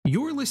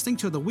listening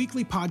to the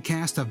weekly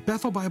podcast of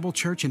Bethel Bible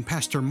Church and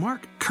Pastor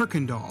Mark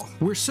Kirkendall.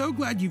 We're so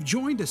glad you've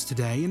joined us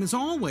today, and as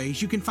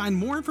always, you can find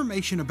more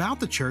information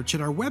about the church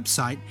at our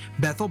website,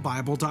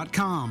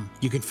 bethelbible.com.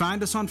 You can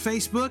find us on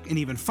Facebook and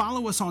even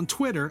follow us on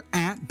Twitter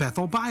at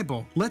Bethel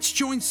Bible. Let's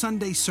join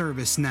Sunday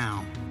service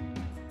now.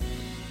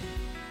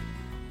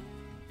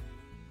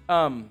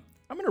 I'm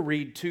going to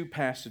read two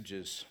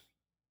passages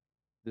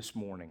this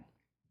morning.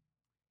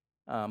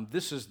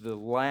 This is the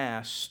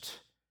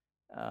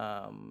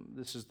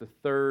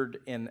third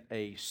in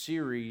a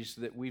series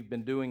that we've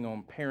been doing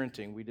on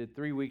parenting. We did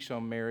 3 weeks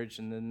on marriage,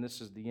 and then this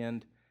is the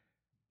end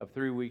of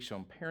 3 weeks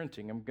on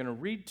parenting. I'm going to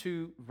read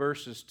two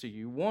verses to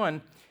you.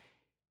 One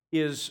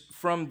is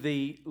from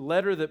the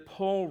letter that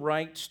Paul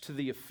writes to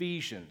the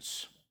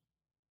Ephesians,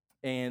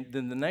 and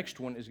then the next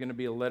one is going to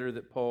be a letter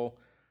that Paul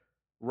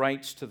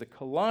writes to the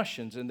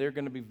Colossians, and they're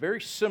going to be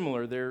very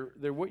similar.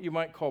 They're what you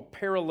might call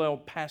parallel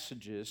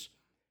passages,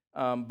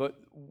 but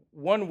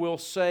one will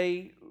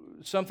say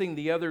something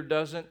the other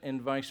doesn't,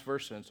 and vice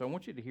versa. And so I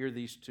want you to hear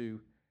these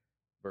two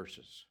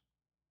verses.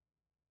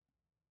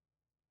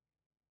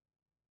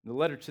 In the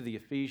letter to the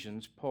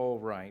Ephesians, Paul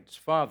writes,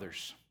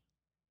 "Fathers,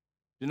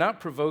 do not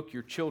provoke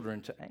your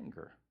children to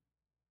anger,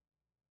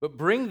 but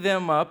bring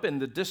them up in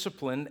the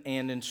discipline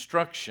and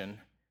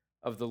instruction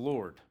of the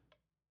Lord."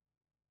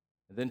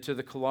 And then to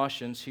the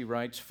Colossians, he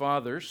writes,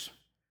 "Fathers,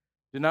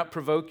 do not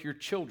provoke your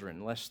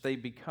children, lest they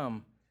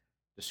become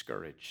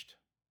discouraged."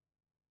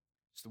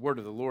 It's the word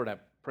of the Lord. I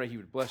pray he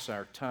would bless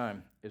our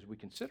time as we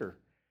consider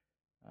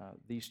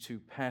these two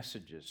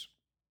passages.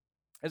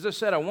 As I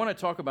said, I want to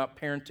talk about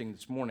parenting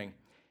this morning.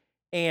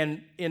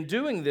 And in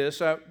doing this,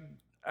 I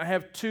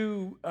have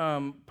two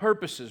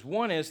purposes.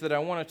 One is that I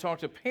want to talk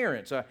to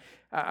parents.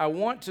 I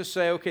want to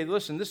say, okay,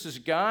 listen, this is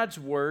God's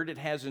word. It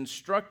has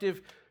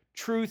instructive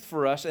truth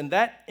for us, and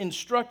that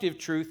instructive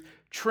truth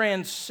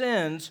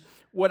transcends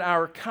what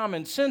our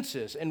common sense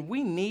is, and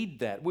we need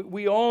that.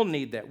 We all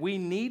need that. We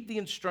need the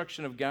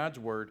instruction of God's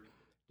word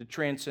to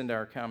transcend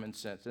our common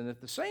sense. And at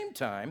the same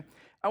time,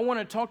 I want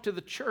to talk to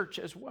the church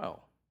as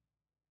well.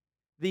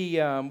 The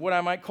what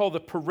I might call the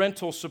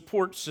parental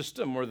support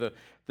system, or the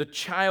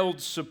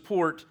child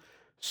support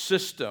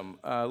system.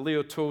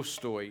 Leo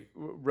Tolstoy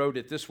wrote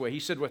it this way.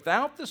 He said,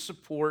 "Without the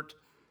support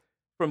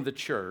from the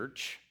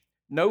church,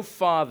 no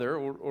father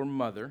or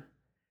mother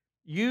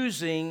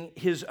using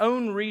his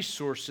own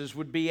resources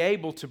would be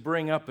able to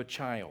bring up a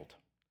child."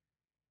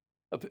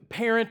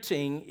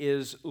 Parenting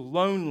is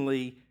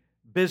lonely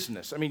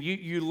business. I mean,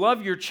 you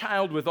love your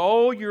child with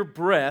all your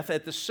breath.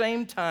 At the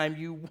same time,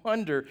 you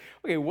wonder,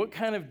 okay, what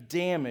kind of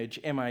damage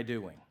am I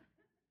doing?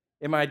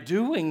 Am I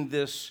doing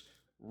this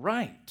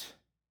right?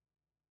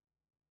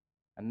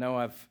 I know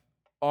I've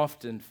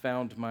often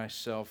found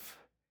myself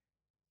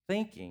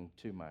thinking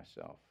to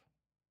myself,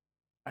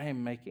 I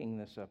am making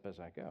this up as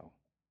I go.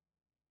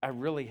 I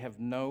really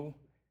have no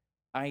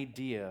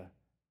idea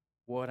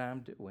what I'm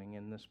doing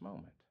in this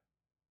moment.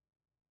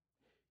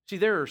 See,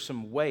 there are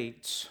some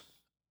weights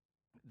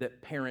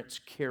that parents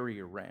carry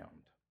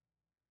around.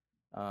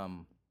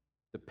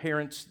 The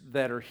parents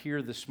that are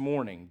here this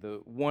morning,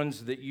 the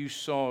ones that you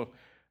saw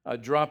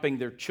dropping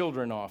their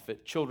children off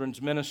at children's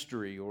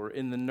ministry or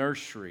in the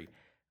nursery,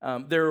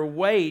 there are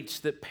weights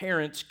that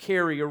parents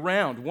carry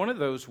around. One of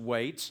those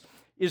weights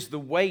is the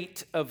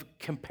weight of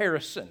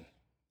comparison.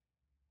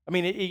 I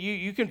mean,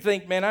 you can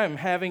think, man, I'm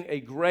having a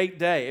great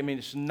day. I mean,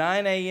 it's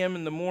 9 a.m.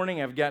 in the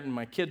morning. I've gotten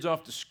my kids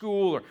off to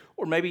school,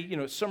 or maybe,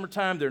 it's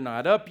summertime. They're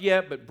not up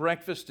yet, but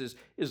breakfast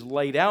is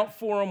laid out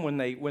for them when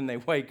they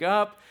wake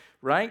up,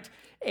 right?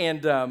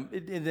 And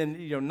then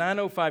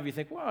 9:05, you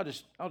think, well,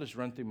 I'll just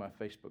run through my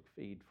Facebook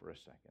feed for a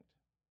second.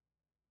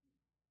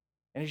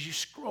 And as you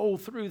scroll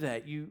through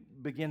that, you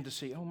begin to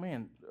see, oh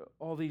man,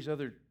 all these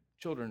other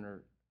children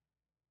are.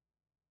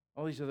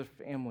 All these other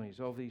families,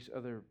 all these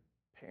other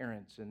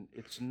parents, and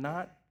it's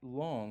not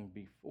long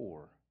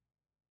before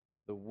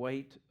the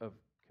weight of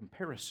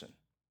comparison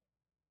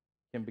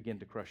can begin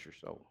to crush your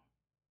soul.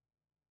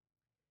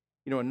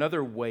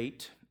 Another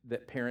weight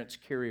that parents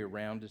carry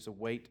around is a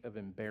weight of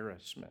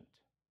embarrassment.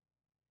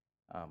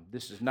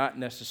 This is not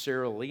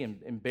necessarily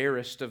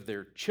embarrassed of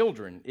their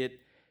children. It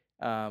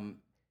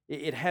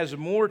has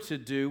more to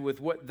do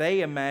with what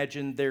they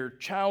imagine their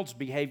child's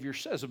behavior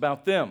says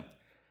about them.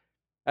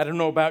 I don't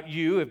know about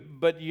you,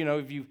 but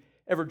if you've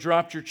ever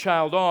dropped your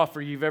child off,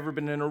 or you've ever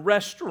been in a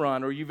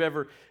restaurant, or you've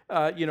ever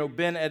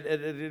been at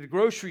a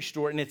grocery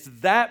store, and it's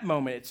that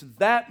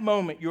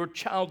moment your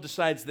child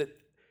decides that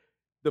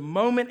the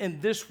moment in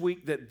this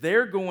week that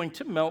they're going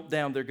to melt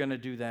down, they're going to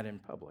do that in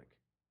public.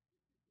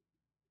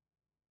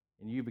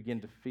 And you begin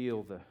to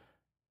feel the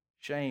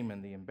shame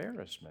and the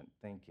embarrassment,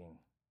 thinking,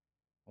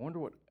 I wonder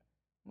what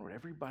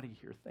everybody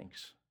here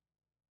thinks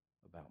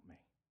about me.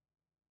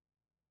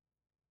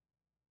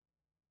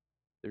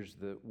 There's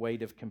the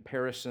weight of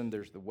comparison.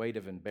 There's the weight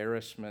of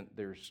embarrassment.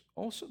 There's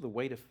also the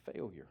weight of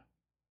failure.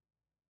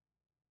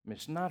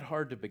 It's not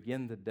hard to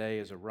begin the day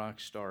as a rock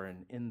star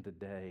and end the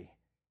day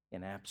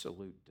in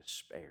absolute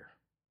despair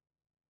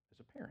as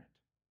a parent.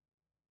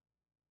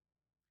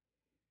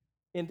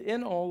 And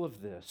in all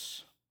of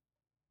this,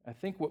 I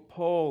think what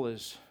Paul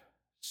is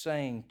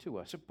saying to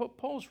us,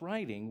 Paul's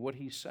writing what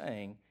he's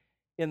saying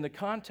in the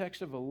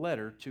context of a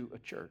letter to a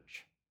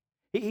church.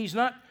 He's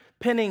not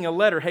penning a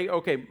letter, hey,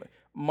 okay,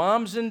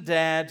 moms and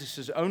dads, this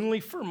is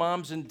only for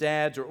moms and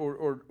dads,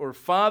 or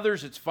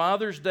fathers, it's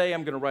Father's Day,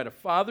 I'm going to write a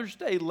Father's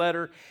Day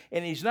letter.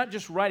 And he's not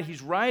just writing,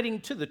 he's writing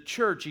to the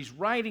church, he's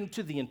writing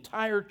to the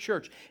entire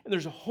church. And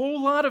there's a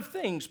whole lot of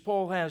things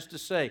Paul has to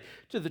say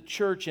to the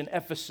church in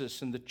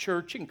Ephesus and the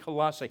church in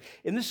Colossae.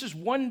 And this is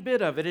one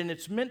bit of it, and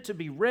it's meant to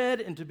be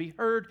read and to be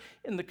heard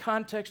in the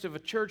context of a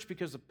church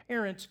because the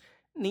parents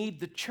need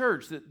the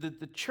church.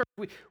 The church,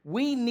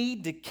 we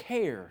need to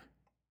care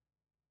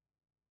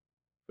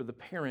for the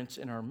parents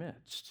in our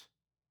midst.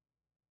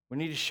 We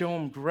need to show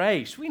them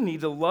grace. We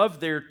need to love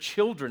their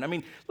children. I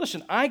mean,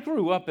 listen, I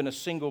grew up in a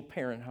single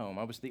parent home.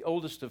 I was the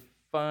oldest of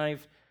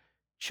 5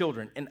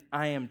 children, and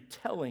I am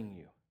telling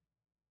you,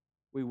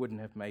 we wouldn't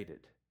have made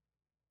it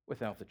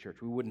without the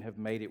church. We wouldn't have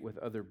made it with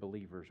other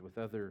believers,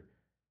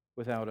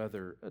 without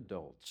other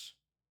adults.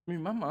 I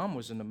mean, my mom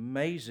was an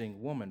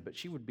amazing woman, but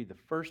she would be the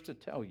first to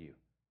tell you,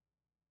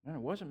 no,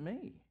 it wasn't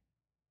me.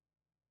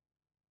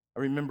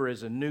 I remember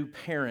as a new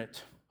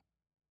parent,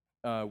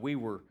 we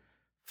were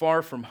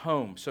far from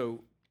home. So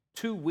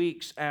 2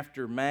 weeks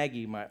after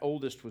Maggie, my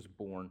oldest, was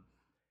born,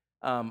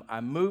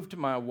 I moved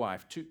my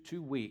wife,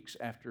 2 weeks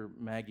after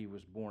Maggie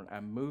was born, I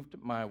moved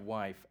my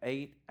wife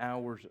 8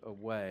 hours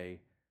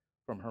away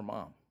from her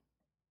mom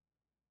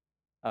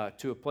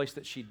to a place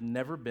that she'd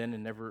never been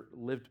and never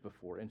lived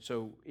before. And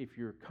so if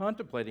you're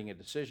contemplating a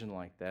decision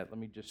like that, let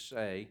me just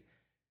say,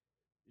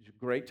 it's a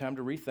great time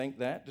to rethink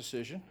that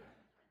decision.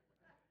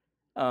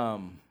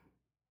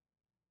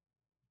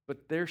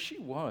 But there she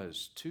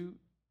was,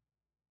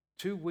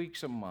 two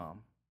weeks a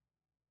mom.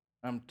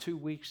 I'm 2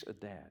 weeks a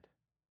dad.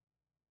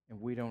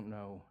 And we don't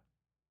know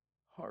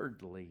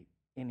hardly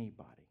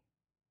anybody.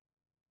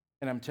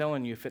 And I'm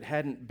telling you, if it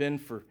hadn't been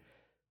for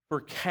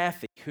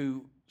Kathy,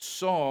 who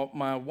saw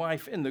my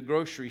wife in the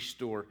grocery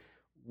store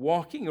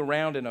walking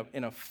around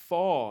in a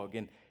fog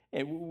and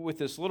with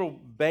this little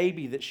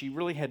baby that she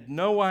really had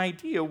no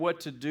idea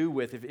what to do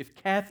with, if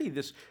Kathy,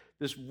 this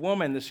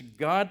woman, this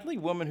godly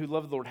woman who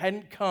loved the Lord,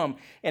 hadn't come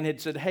and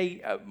had said,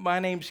 hey, my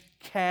name's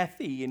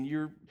Kathy, and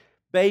your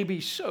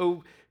baby's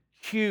so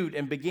cute,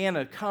 and began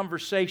a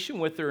conversation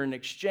with her and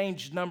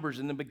exchanged numbers,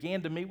 and then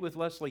began to meet with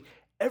Leslie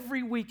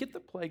every week at the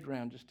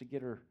playground just to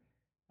get her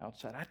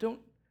outside. I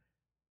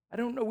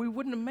don't know. We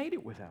wouldn't have made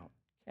it without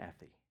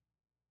Kathy.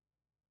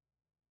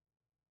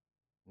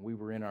 We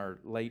were in our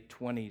late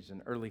 20s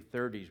and early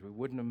 30s. We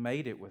wouldn't have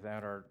made it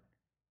without our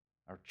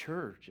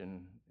church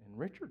in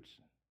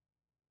Richardson.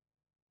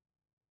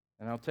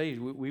 And I'll tell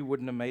you, we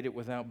wouldn't have made it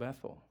without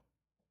Bethel.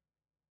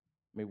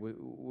 I mean,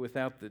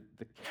 without the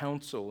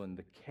counsel and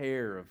the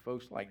care of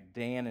folks like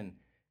Dan and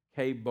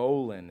Kay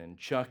Bolin and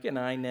Chuck and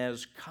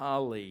Inez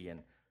Colley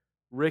and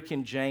Rick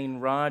and Jane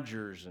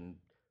Rogers and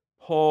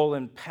Paul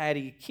and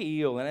Patty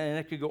Keel, and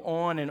I could go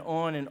on and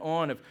on and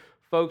on of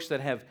folks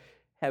that have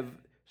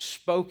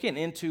spoken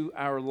into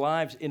our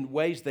lives in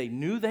ways they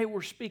knew they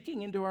were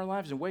speaking into our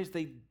lives, in ways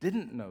they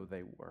didn't know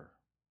they were.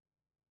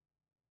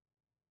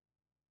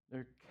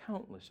 There are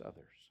countless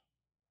others.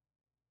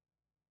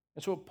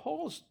 And so what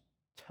Paul's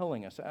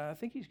telling us, I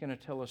think he's going to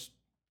tell us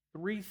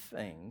 3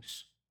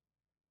 things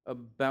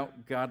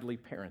about godly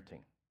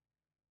parenting,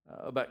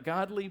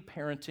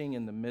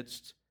 in the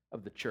midst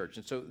of the church.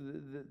 And so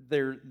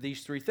there are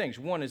these 3 things.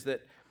 One is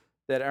that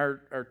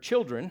our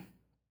children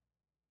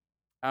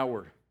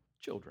would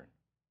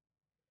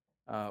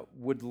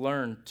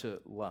learn to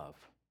love.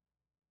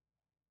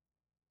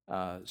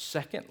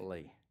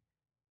 Secondly,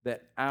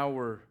 that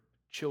our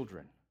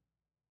children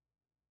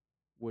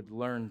would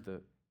learn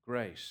the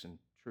grace and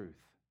truth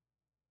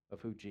of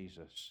who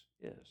Jesus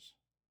is.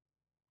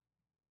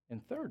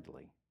 And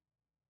thirdly,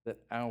 that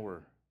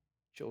our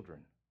children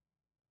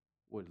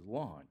would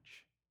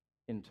launch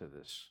into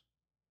this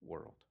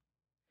world.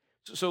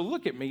 So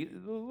look with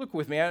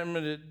me. I'm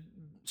going to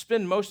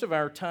spend most of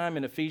our time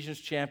in Ephesians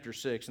chapter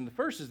 6. And the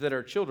first is that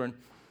our children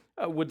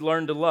would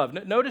learn to love.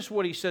 Notice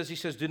what he says. He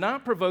says, do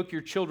not provoke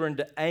your children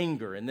to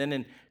anger. And then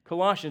in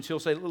Colossians, he'll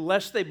say,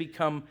 lest they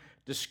become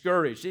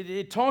discouraged.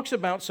 It talks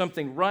about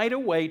something right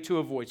away to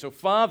avoid. So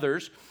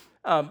fathers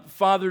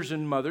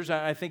and mothers,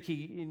 I think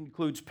he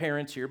includes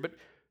parents here, but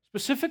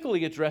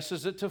specifically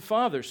addresses it to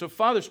fathers. So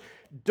fathers,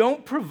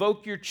 don't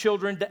provoke your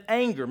children to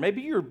anger.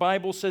 Maybe your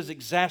Bible says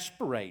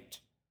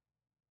exasperate.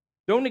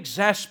 Don't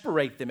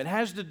exasperate them. It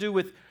has to do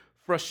with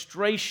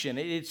frustration.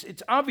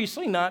 It's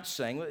obviously not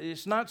saying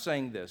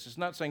this. It's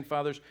not saying,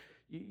 fathers,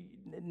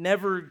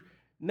 never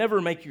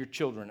make your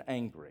children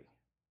angry.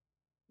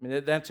 I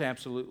mean, that's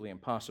absolutely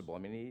impossible. I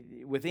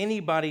mean, with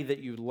anybody that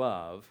you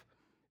love,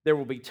 there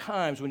will be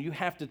times when you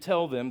have to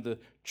tell them the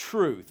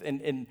truth.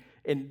 And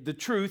the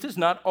truth is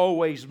not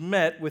always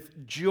met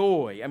with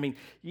joy. I mean,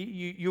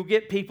 you'll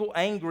get people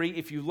angry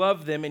if you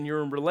love them and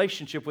you're in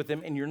relationship with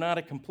them and you're not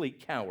a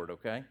complete coward,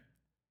 okay?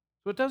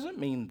 So it doesn't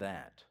mean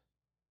that.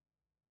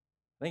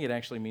 I think it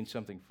actually means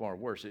something far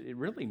worse. It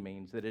really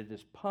means that it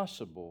is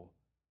possible,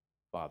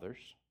 fathers,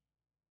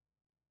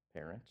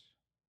 parents,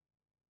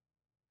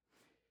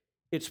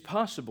 it's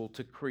possible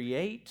to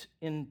create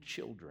in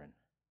children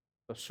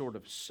a sort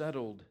of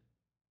settled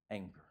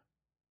anger,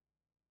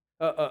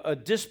 a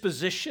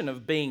disposition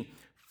of being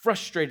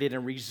frustrated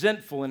and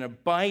resentful and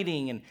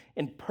abiding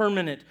in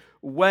permanent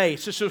way.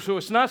 So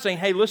it's not saying,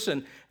 hey,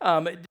 listen,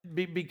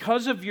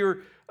 because of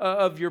your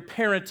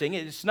parenting,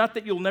 it's not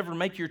that you'll never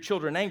make your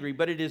children angry,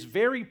 but it is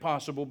very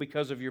possible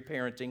because of your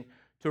parenting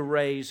to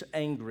raise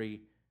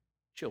angry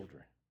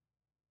children.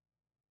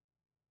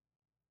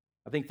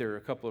 I think there are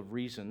a couple of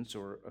reasons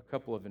or a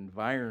couple of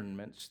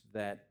environments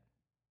that,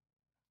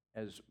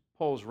 as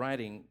Paul's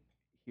writing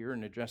here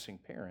and addressing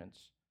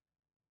parents,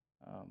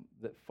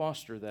 that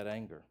foster that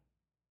anger.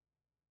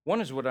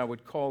 One is what I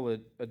would call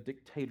a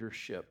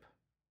dictatorship.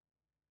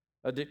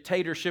 A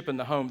dictatorship in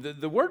the home.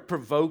 The word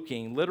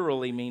provoking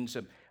literally means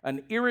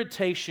an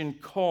irritation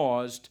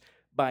caused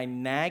by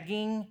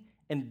nagging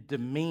and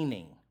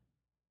demeaning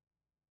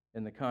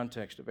in the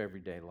context of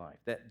everyday life.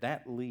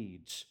 That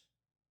leads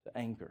to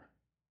anger.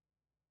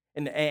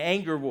 And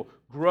anger will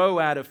grow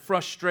out of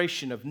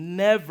frustration of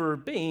never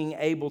being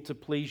able to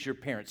please your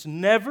parents,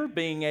 never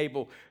being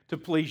able to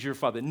please your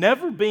father,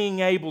 never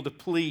being able to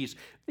please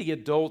the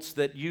adults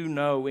that you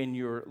know in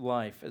your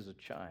life as a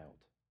child.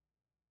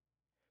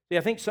 See,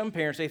 I think some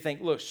parents, they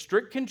think, look,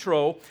 strict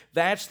control,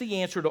 that's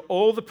the answer to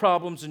all the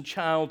problems in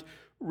child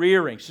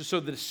rearing. So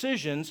the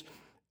decisions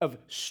of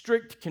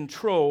strict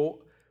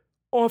control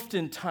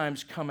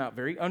oftentimes come out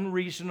very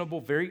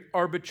unreasonable, very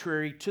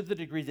arbitrary, to the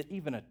degree that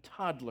even a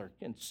toddler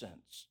can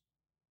sense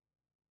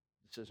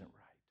this isn't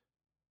right.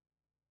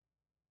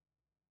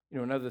 You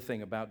know, another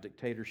thing about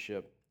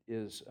dictatorship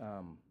is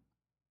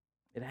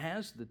it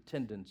has the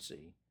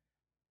tendency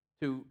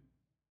to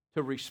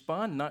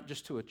respond not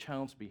just to a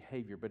child's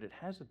behavior, but it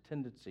has a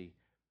tendency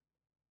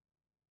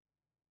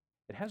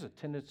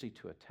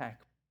to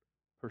attack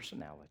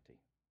personality.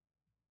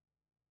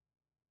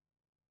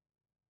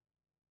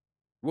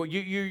 Well,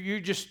 you're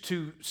just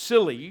too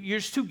silly. You're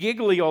just too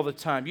giggly all the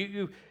time.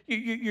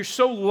 You're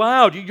so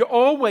loud. You're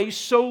always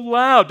so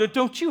loud.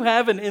 Don't you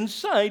have an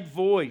inside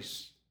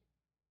voice?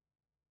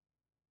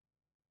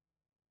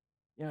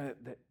 You know,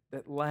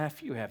 that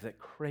laugh you have, that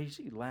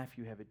crazy laugh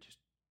you have, it just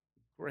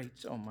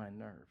grates on my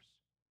nerves.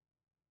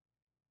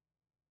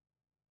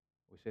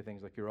 We say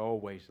things like, you're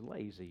always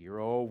lazy.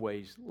 You're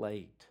always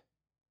late.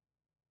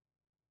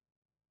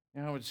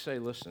 And I would say,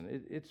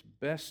 listen, it's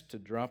best to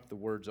drop the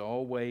words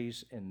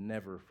always and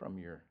never from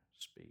your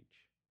speech.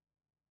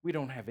 We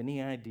don't have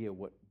any idea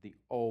what the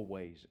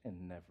always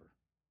and never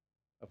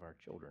of our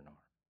children are.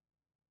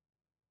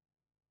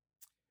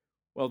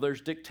 Well, there's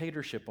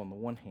dictatorship on the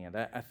one hand.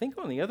 I think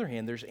on the other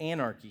hand, there's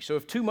anarchy. So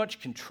if too much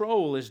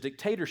control is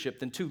dictatorship,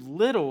 then too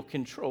little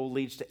control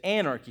leads to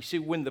anarchy. See,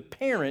 when the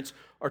parents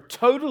are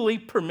totally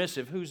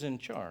permissive, who's in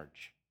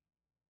charge?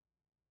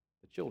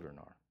 The children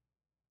are.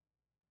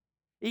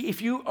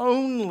 If you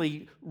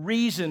only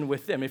reason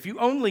with them, if you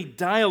only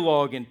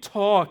dialogue and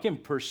talk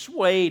and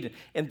persuade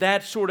and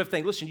that sort of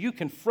thing, listen, you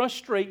can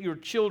frustrate your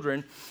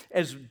children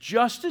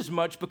just as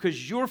much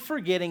because you're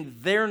forgetting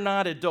they're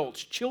not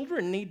adults.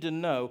 Children need to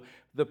know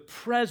the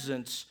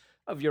presence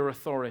of your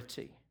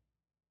authority,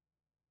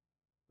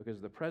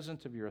 because the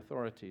presence of your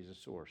authority is a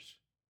source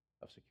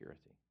of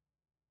security.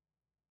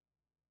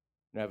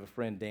 I have a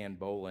friend, Dan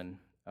Bolin.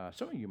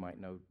 Some of you might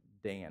know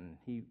Dan.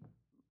 He's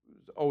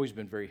always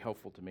been very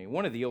helpful to me.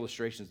 One of the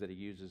illustrations that he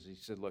uses, he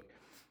said, look,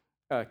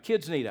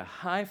 kids need a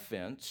high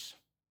fence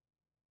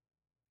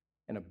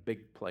and a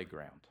big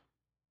playground.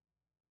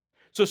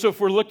 So if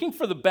we're looking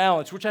for the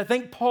balance, which I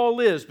think Paul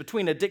is,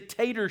 between a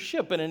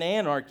dictatorship and an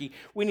anarchy,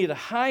 we need a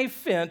high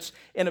fence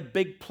and a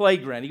big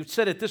playground. He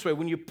said it this way: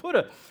 when you put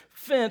a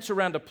fence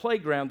around a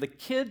playground, the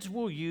kids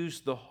will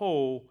use the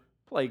whole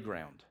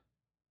playground.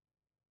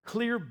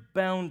 Clear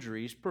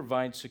boundaries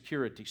provide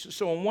security.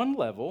 So on one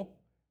level,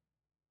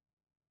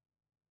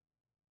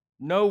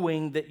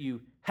 knowing that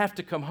you have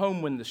to come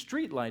home when the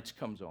street lights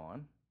comes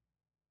on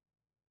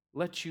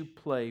lets you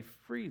play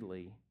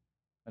freely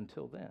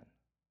until then.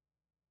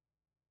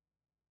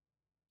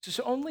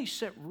 So only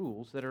set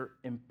rules that are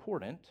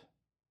important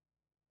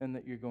and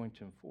that you're going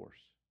to enforce.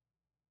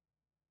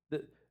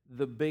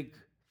 The big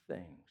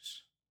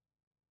things.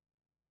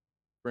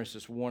 For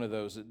instance, one of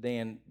those that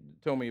Dan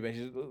told me about, he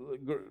said,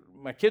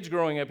 my kids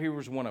growing up, here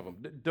was one of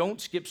them.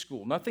 Don't skip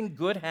school. Nothing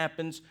good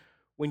happens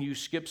when you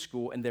skip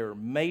school, and there are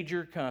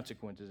major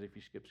consequences if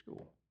you skip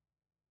school.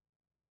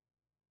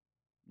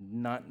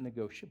 Not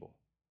negotiable.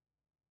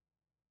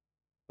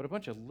 But a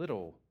bunch of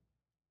little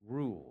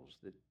rules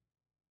that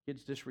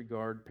kids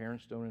disregard,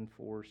 parents don't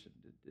enforce,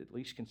 at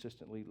least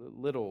consistently,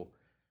 little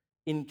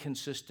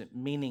inconsistent,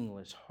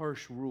 meaningless,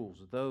 harsh rules,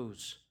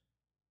 those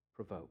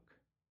provoke.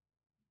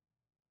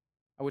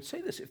 I would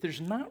say this: if there's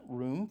not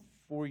room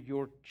for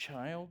your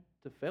child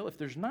to fail, if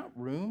there's not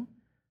room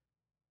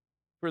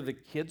for the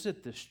kids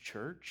at this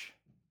church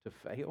to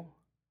fail,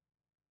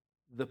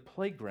 the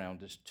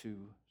playground is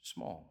too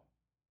small.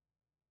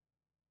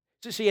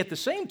 So see, at the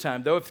same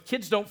time, though, if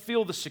kids don't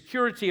feel the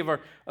security of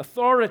our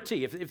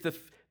authority, if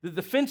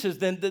the fences,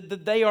 then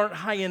they aren't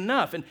high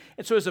enough. And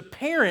so as a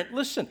parent,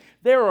 listen,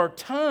 there are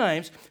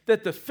times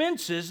that the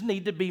fences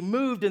need to be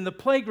moved and the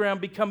playground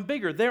become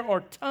bigger. There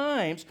are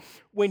times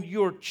when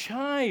your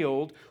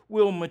child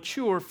will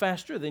mature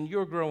faster than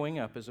you're growing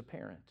up as a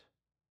parent.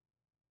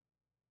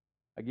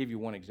 I'll give you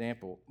one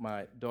example.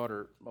 My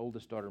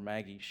oldest daughter,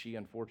 Maggie, she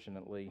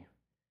unfortunately,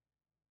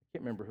 I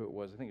can't remember who it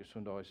was. I think it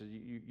was Swindoll. He said,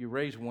 you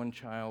raise one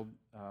child,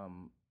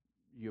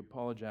 you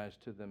apologize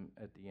to them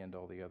at the end,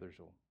 all the others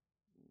will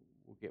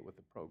get with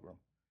the program.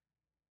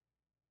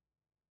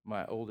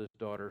 My oldest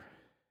daughter,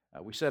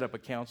 we set up a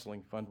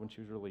counseling fund when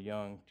she was really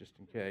young, just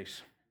in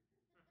case.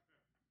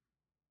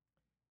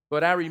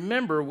 But I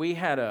remember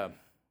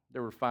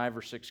there were 5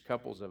 or 6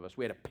 couples of us.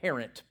 We had a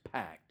parent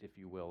pact, if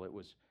you will. It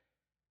was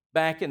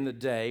back in the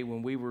day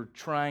when we were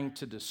trying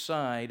to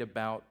decide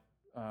about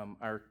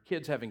our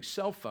kids having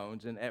cell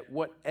phones and at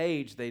what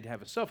age they'd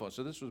have a cell phone.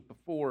 So this was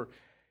before,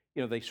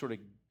 they sort of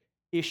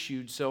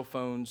issued cell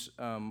phones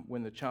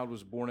when the child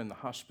was born in the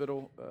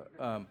hospital.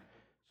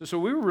 So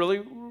we were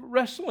really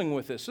wrestling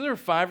with this. So there were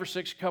 5 or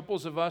 6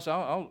 couples of us.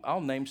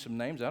 I'll name some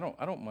names. I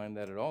don't mind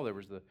that at all. There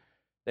was the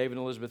David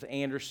and Elizabeth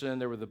Anderson.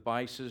 There were the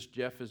Bices.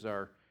 Jeff is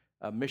our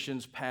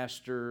missions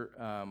pastor.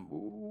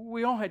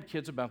 We all had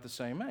kids about the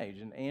same age,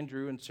 and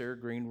Andrew and Sarah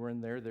Green were in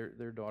there.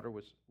 Their daughter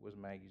was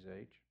Maggie's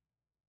age.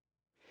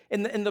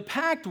 And the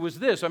pact was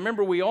this. I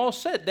remember we all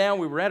sat down.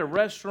 We were at a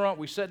restaurant.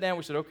 We sat down.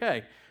 We said,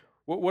 okay,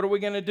 what are we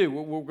going to do?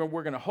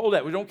 We're going to hold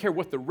that. We don't care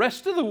what the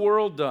rest of the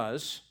world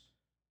does.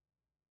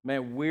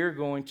 Man, we're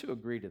going to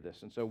agree to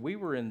this. And so we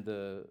were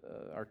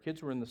our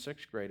kids were in the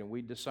 6th grade, and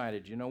we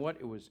decided, you know what?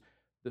 It was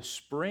the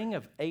spring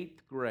of 8th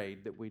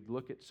grade that we'd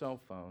look at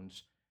cell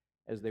phones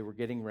as they were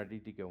getting ready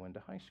to go into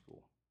high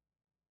school.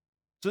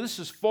 So this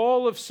is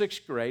fall of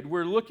 6th grade.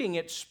 We're looking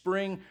at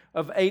spring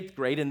of 8th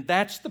grade, and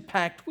that's the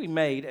pact we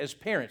made as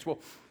parents. Well,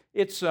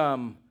 it's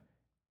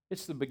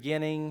the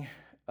beginning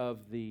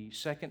of the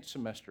 2nd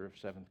semester of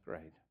 7th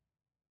grade.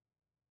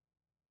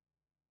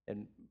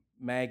 And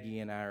Maggie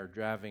and I are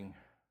driving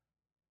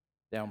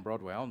down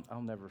Broadway.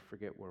 I'll never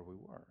forget where we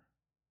were.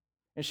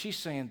 And she's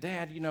saying,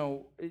 Dad,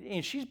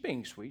 and she's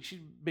being sweet. She's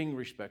being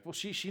respectful.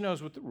 She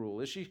knows what the rule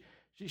is. She's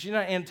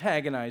not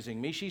antagonizing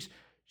me. She's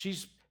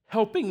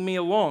helping me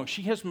along.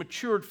 She has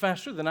matured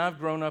faster than I've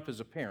grown up as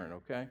a parent,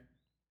 okay?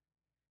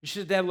 She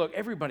said, Dad, look,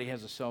 everybody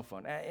has a cell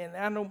phone. And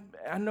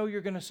I know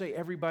you're going to say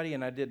everybody,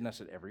 and I did. And I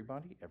said,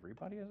 everybody?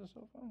 Everybody has a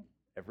cell phone?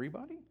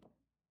 Everybody?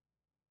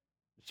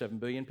 7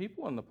 billion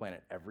people on the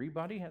planet.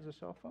 Everybody has a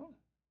cell phone?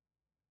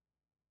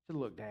 I said,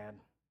 look, Dad,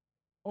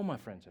 all my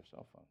friends have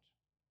cell phones.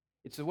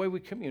 It's the way we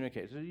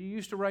communicate. So you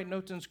used to write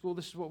notes in school.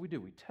 This is what we do.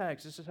 We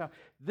text.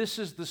 This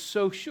is the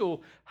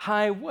social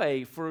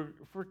highway for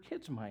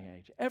kids my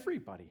age.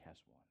 Everybody has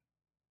one.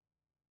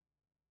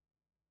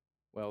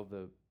 Well,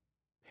 the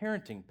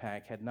parenting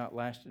pack had not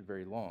lasted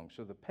very long.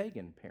 So the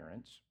pagan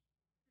parents,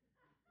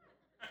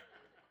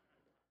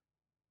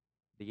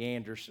 the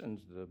Andersons,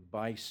 the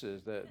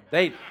Bices,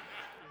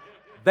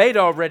 they'd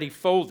already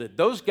folded.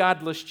 Those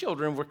godless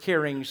children were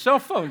carrying cell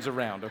phones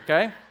around,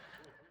 okay?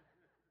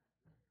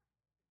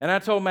 And I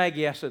told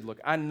Maggie, I said, look,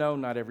 I know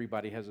not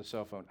everybody has a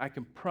cell phone. I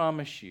can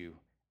promise you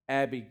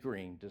Abby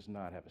Green does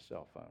not have a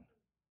cell phone.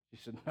 She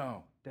said,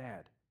 no,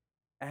 Dad,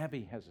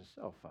 Abby has a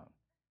cell phone.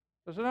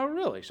 I said, oh,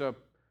 really? So I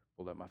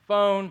pulled up my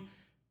phone,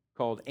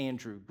 called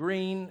Andrew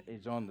Green.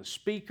 He's on the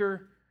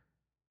speaker.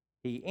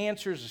 He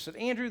answers. I said,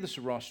 Andrew, this is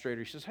Ross Strader.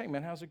 He says, hey,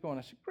 man, how's it going?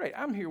 I said, great.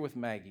 I'm here with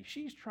Maggie.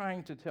 She's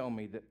trying to tell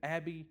me that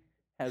Abby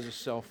has a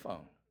cell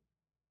phone.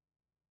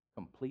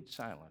 Complete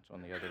silence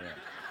on the other end.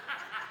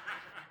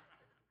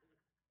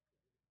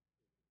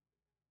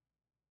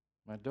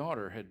 My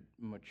daughter had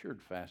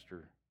matured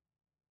faster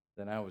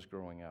than I was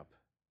growing up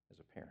as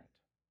a parent.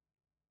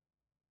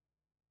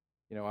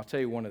 I'll tell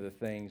you one of the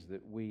things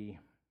that we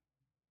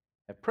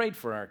have prayed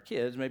for our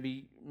kids.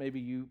 Maybe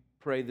you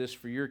pray this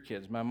for your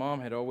kids. My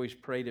mom had always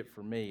prayed it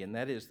for me, and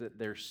that is that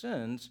their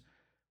sins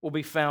will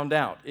be found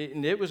out.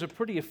 And it was a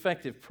pretty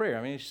effective prayer.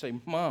 I mean, she'd say,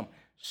 Mom,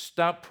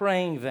 stop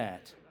praying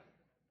that.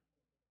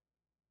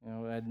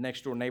 I had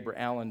next door neighbor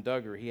Alan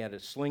Duggar. He had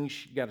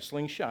got a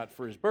slingshot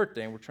for his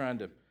birthday, and we're trying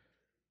to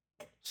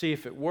see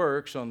if it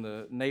works on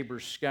the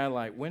neighbor's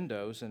skylight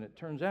windows, and it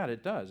turns out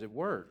it does. It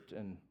worked.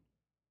 And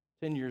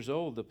 10 years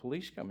old, the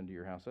police come into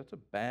your house. That's a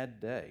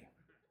bad day.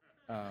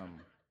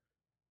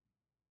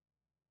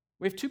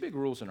 We have 2 big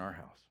rules in our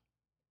house.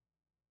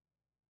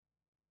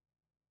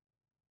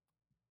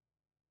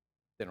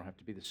 They don't have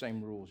to be the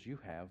same rules you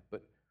have,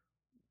 but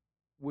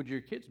would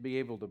your kids be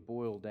able to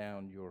boil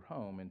down your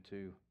home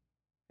into,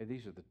 hey,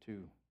 these are the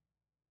 2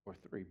 or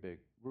 3 big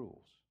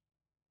rules?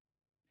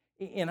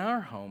 In our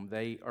home,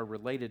 they are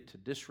related to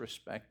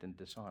disrespect and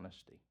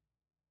dishonesty.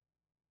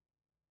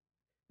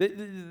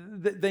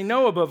 They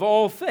know above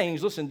all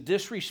things, listen,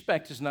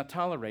 disrespect is not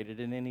tolerated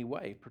in any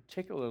way,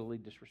 particularly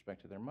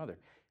disrespect to their mother.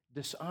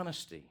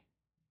 Dishonesty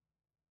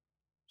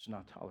is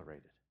not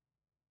tolerated.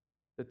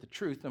 That the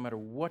truth, no matter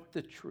what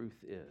the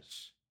truth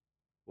is,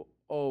 will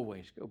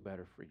always go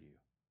better for you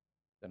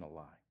than a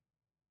lie.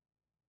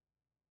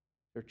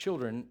 Their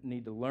children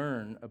need to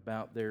learn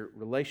about their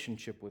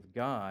relationship with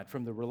God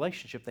from the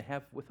relationship they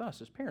have with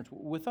us as parents,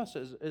 with us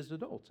as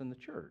adults in the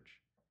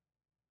church.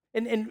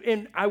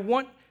 And I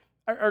want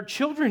our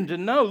children to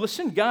know,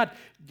 listen, God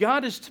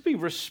is to be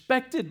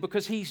respected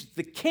because He's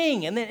the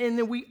King. And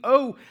then we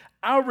owe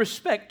our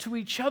respect to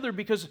each other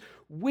because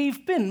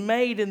we've been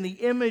made in the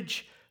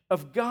image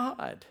of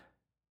God.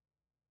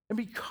 And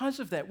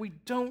because of that, we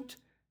don't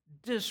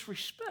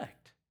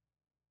disrespect.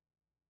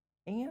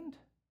 And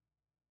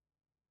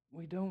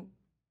we don't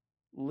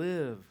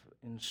live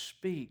and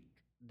speak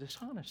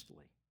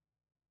dishonestly.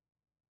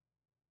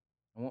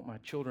 I want my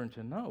children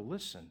to know,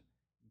 listen,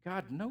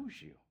 God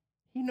knows you.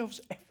 He knows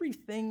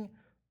everything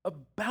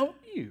about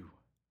you.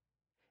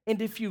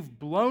 And if you've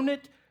blown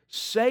it,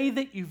 say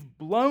that you've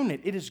blown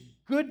it. It is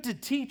good to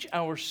teach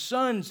our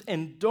sons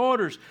and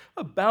daughters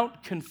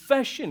about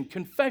confession.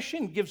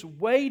 Confession gives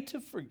way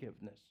to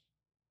forgiveness.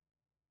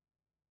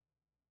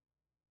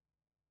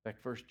 In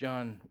fact, 1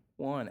 John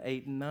 1,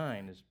 8 and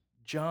 9 is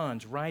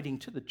John's writing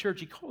to the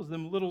church. He calls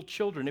them little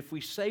children. If we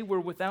say we're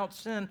without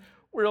sin,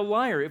 we're a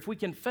liar. If we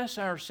confess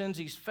our sins,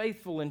 He's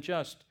faithful and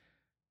just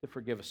to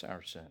forgive us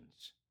our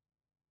sins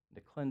and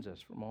to cleanse us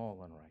from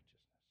all unrighteousness.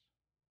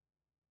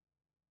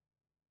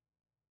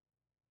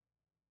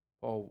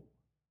 Paul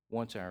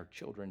wants our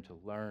children to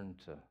learn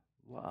to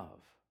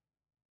love.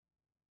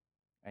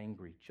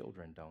 Angry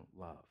children don't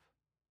love.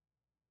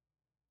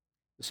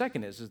 The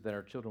second is that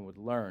our children would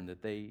learn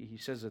that he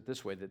says it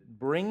this way, that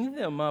bring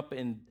them up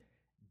in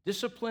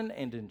discipline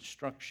and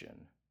instruction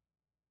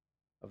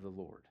of the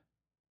Lord.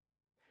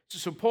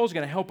 So Paul's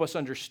going to help us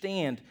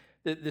understand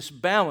this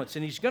balance,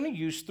 and he's going to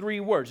use three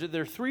words.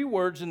 There are three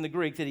words in the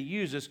Greek that he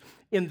uses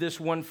in this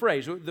one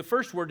phrase. The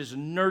first word is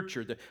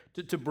nurture,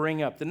 to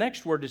bring up. The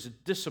next word is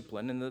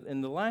discipline,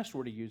 and the last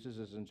word he uses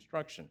is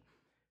instruction.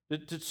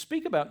 To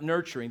speak about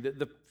nurturing,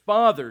 the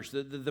fathers,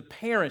 the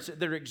parents,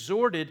 they're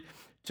exhorted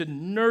to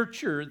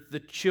nurture the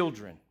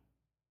children.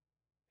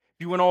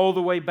 If you went all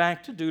the way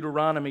back to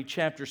Deuteronomy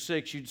chapter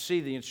 6, you'd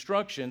see the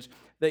instructions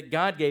that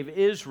God gave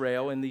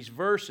Israel in these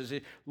verses.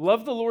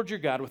 Love the Lord your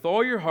God with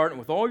all your heart and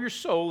with all your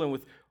soul and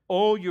with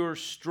all your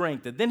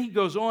strength. And then he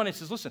goes on and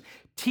says, listen,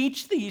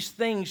 teach these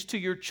things to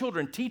your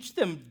children. Teach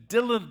them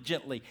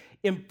diligently.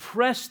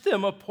 Impress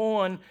them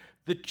upon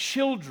the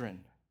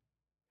children.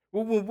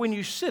 When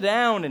you sit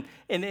down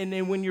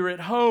and when you're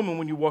at home and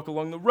when you walk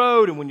along the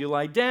road and when you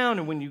lie down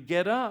and when you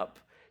get up,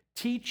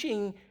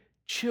 teaching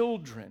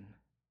children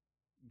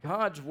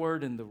God's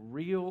word in the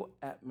real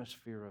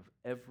atmosphere of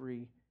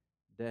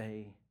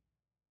everyday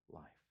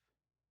life.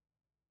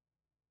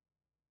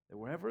 That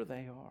wherever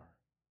they are,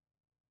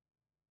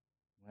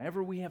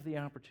 whenever we have the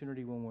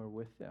opportunity when we're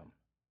with them,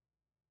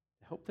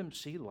 to help them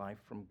see life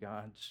from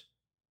God's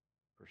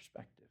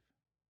perspective.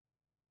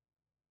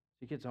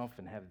 See, kids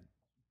often have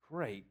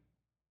great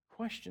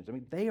questions. I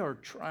mean, they are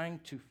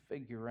trying to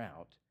figure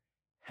out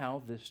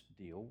how this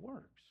deal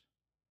works.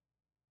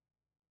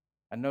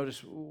 I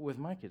noticed with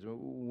my kids,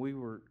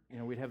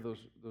 we'd have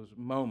those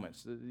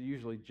moments,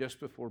 usually just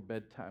before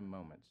bedtime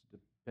moments,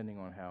 depending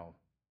on how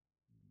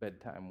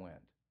bedtime went.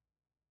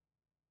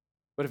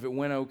 But if it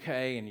went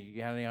okay and you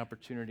got any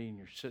opportunity and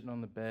you're sitting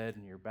on the bed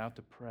and you're about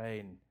to pray,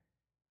 and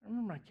I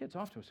remember my kids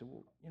often would say,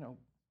 well,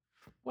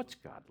 what's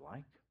God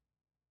like?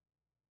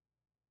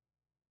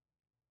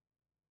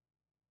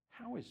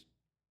 How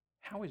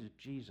is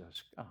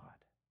Jesus God?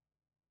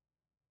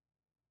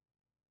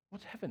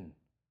 What's heaven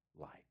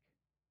like?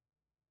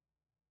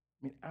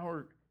 I mean,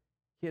 our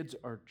kids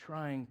are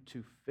trying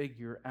to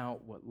figure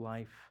out what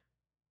life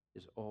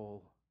is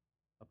all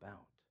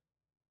about.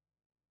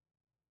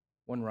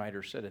 One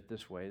writer said it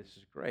this way, this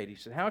is great. He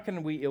said, how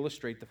can we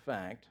illustrate the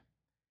fact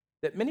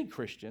that many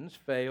Christians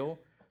fail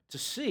to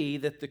see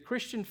that the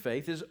Christian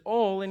faith is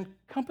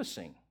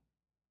all-encompassing?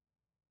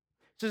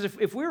 He says,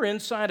 if we're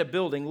inside a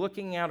building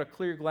looking out a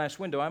clear glass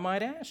window, I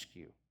might ask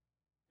you,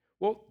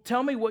 well,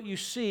 tell me what you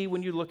see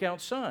when you look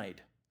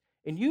outside.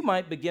 And you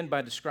might begin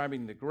by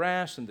describing the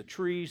grass and the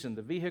trees and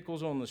the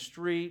vehicles on the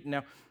street.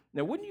 Now,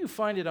 wouldn't you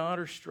find it odd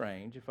or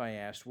strange if I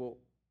asked, well,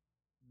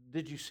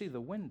 did you see the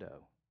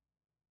window?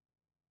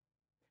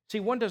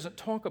 See, one doesn't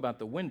talk about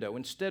the window.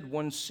 Instead,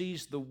 one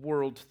sees the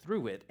world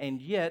through it.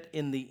 And yet,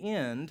 in the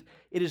end,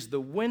 it is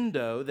the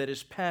window that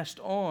is passed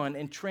on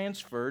and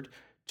transferred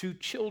to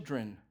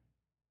children.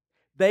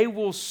 They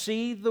will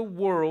see the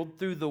world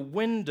through the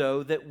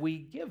window that we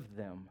give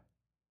them.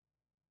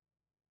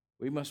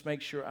 We must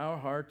make sure our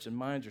hearts and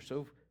minds are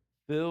so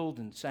filled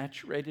and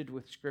saturated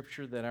with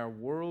Scripture that our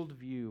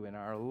worldview and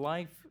our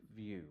life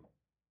view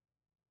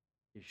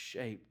is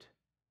shaped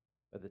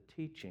by the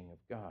teaching of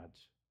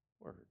God's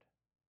Word.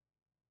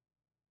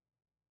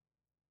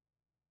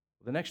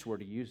 The next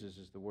word he uses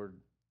is the word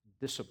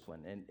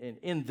discipline. And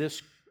in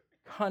this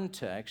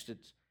context,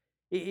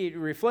 it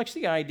reflects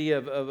the idea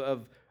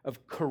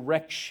of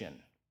correction.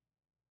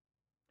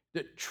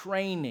 That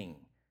training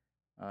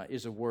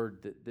is a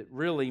word that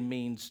really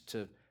means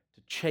to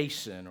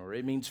chasten, or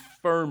it means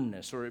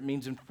firmness, or it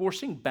means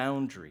enforcing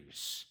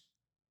boundaries.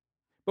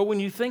 But when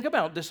you think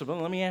about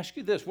discipline, let me ask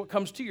you this. What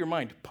comes to your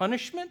mind?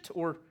 Punishment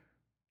or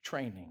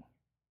training?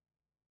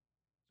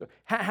 So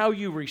how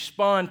you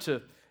respond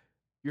to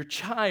your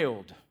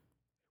child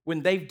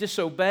when they've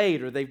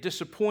disobeyed or they've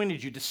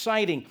disappointed you,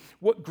 deciding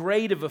what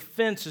grade of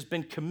offense has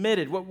been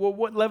committed,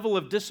 what level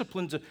of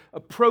discipline is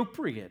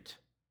appropriate.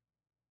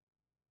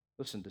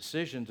 Listen,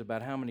 decisions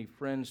about how many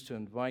friends to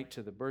invite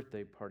to the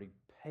birthday party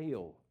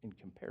pale in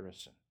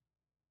comparison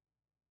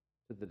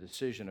to the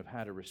decision of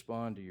how to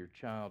respond to your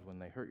child when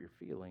they hurt your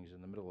feelings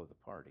in the middle of the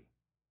party.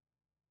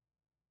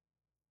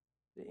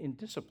 In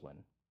discipline,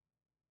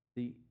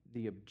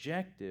 the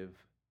objective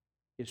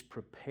is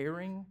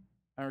preparing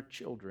our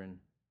children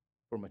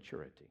for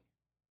maturity,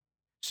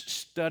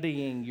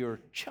 studying your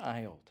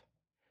child,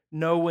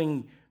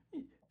 knowing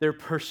their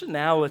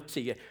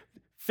personality,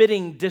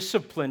 fitting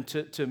discipline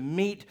to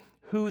meet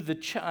who the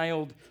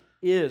child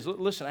is.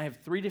 Listen, I have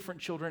 3 different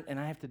children, and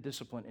I have to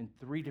discipline in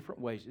 3 different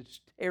ways.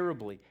 It's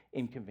terribly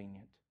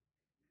inconvenient.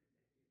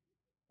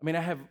 I mean,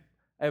 I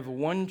have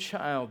one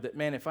child that,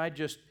 man, if I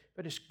just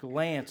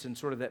glance in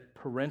sort of that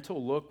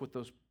parental look with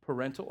those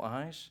parental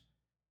eyes,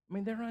 I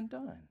mean, they're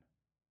undone.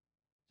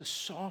 The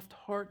soft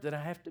heart that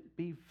I have to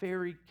be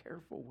very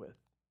careful with.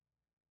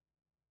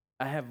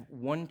 I have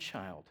one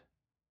child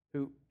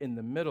who, in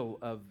the middle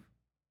of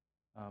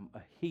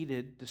a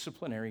heated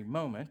disciplinary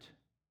moment,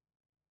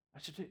 I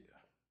said,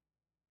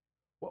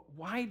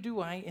 why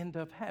do I end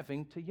up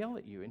having to yell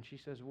at you? And she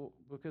says, well,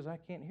 because I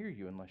can't hear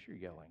you unless you're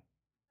yelling.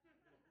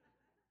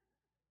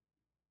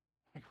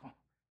 Like, well,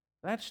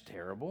 that's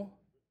terrible.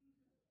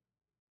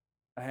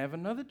 I have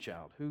another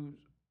child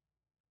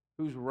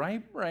whose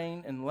right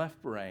brain and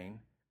left brain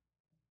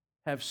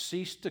have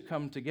ceased to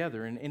come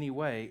together in any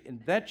way, and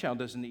that child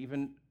doesn't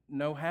even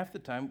know half the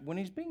time when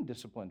he's being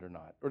disciplined or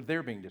not, or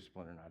they're being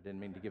disciplined or not. I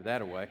didn't mean to give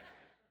that away.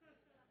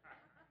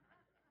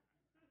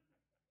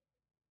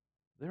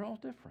 They're all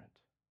different.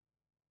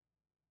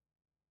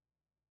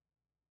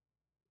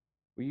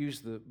 We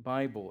use the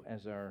Bible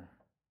as our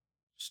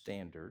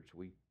standards.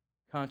 We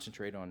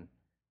concentrate on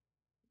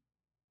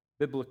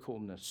biblical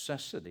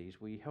necessities.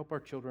 We help our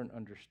children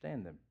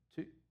understand them.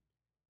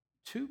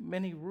 Too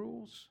many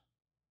rules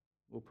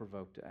will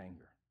provoke to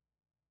anger.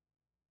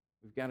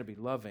 We've got to be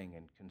loving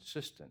and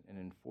consistent in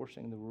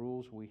enforcing the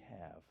rules we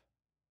have,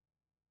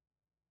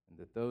 and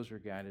that those are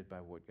guided by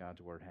what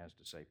God's Word has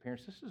to say.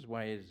 Parents, this is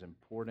why it is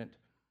important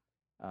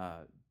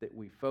that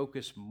we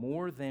focus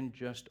more than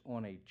just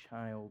on a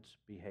child's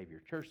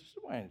behavior. Church, this is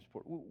why it's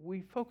important.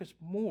 We focus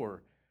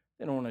more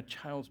than on a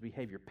child's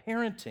behavior.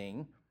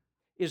 Parenting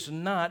is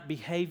not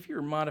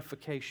behavior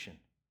modification.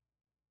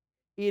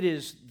 It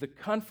is the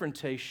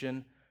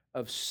confrontation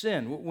of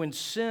sin. When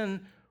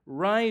sin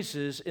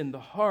rises in the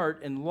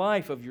heart and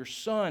life of your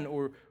son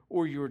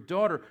or your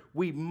daughter,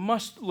 we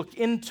must look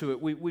into it.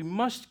 We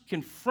must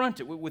confront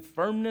it with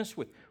firmness,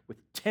 with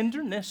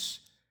tenderness.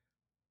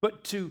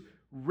 But to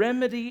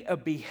remedy a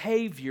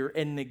behavior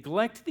and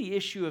neglect the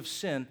issue of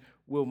sin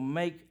will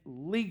make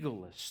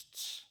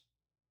legalists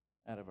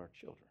out of our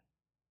children.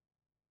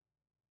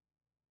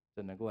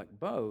 To neglect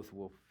both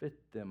will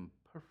fit them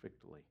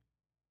perfectly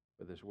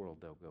for this world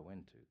they'll go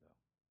into, though.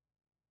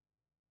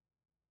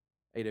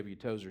 A.W.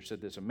 Tozer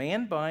said this: a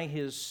man by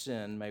his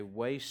sin may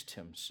waste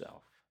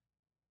himself,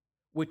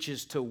 which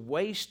is to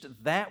waste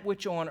that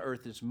which on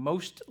earth is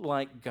most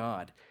like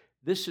God.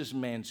 This is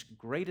man's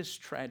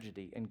greatest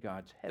tragedy and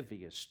God's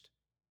heaviest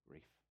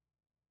grief.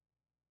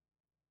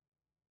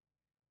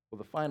 Well,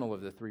 the final of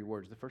the 3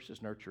 words, the first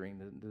is nurturing,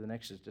 the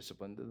next is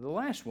discipline. The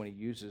last one he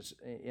uses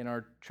in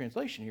our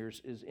translation here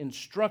is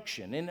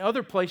instruction. In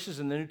other places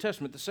in the New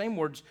Testament, the same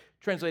word's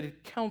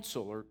translated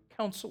counsel or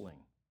counseling.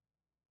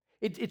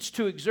 It's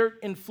to exert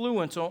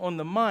influence on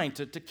the mind,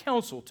 to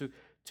counsel,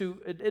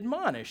 to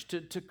admonish,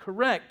 to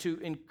correct, to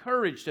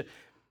encourage.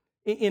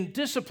 In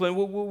discipline,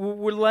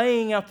 we're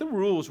laying out the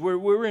rules.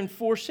 We're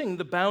enforcing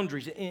the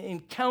boundaries. In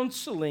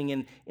counseling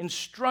and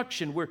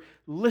instruction, we're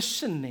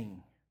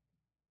listening.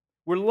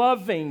 We're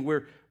loving.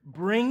 We're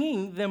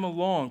bringing them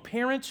along.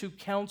 Parents who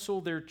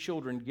counsel their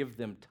children give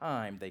them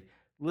time. They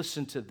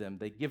listen to them.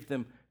 They give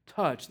them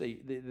touch.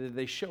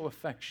 They show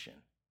affection.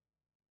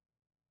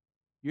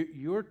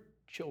 Your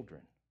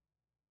children,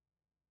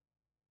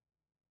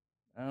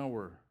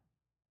 our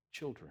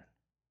children,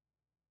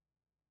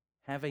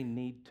 have a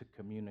need to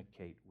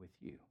communicate with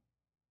you.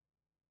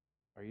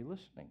 Are you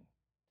listening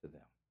to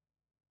them?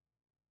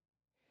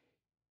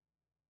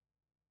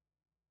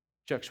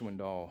 Chuck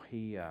Swindoll,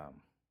 he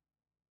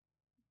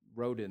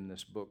wrote in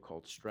this book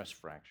called Stress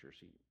Fractures.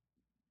 He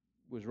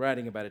was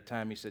writing about a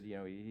time he said,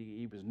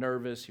 he was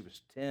nervous, he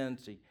was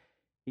tense.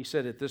 He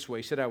said it this way.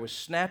 He said, I was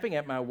snapping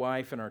at my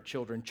wife and our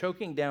children,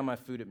 choking down my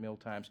food at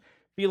mealtimes,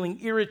 feeling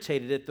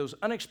irritated at those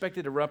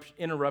unexpected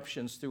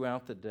interruptions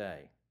throughout the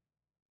day.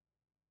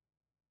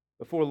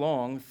 Before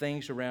long,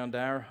 things around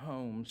our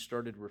home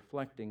started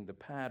reflecting the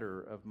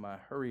patter of my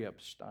hurry-up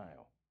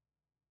style.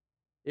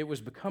 It was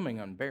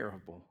becoming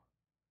unbearable.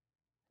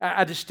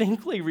 I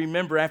distinctly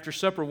remember after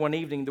supper one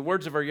evening the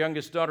words of our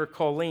youngest daughter,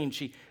 Colleen.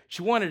 She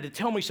wanted to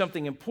tell me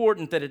something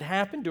important that had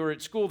happened to her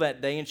at school that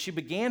day, and she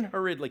began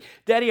hurriedly,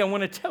 "Daddy, I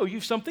want to tell you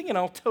something, and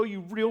I'll tell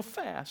you real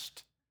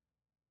fast."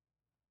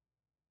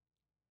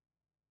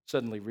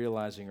 Suddenly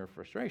realizing her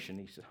frustration,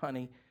 he said,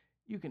 "Honey,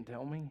 you can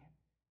tell me,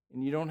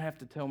 and you don't have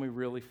to tell me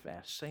really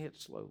fast. Say it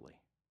slowly."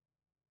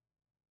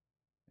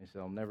 He said,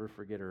 "I'll never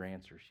forget her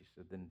answer." She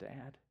said, "Then,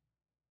 Dad,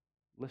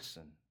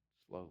 listen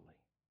slowly."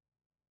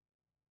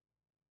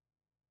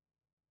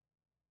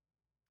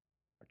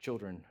 Our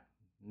children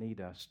need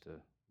us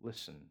to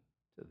listen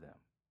to them,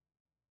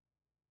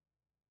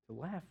 to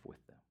laugh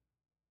with them.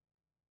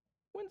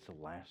 When's the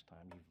last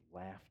time you've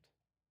laughed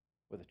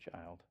with a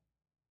child?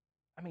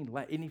 I mean,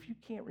 and if you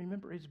can't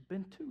remember, it's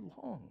been too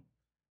long.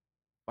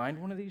 Find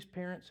one of these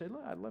parents, say,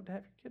 "Look, I'd love to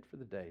have your kid for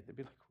the day." They'd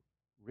be like,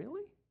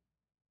 "Really?"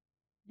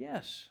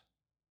 "Yes."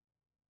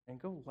 And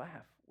go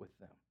laugh with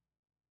them.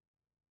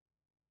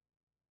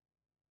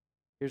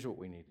 Here's what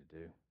we need to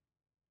do.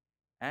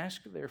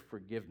 Ask their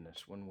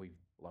forgiveness when we've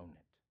blown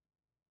it.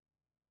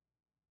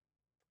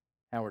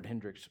 Howard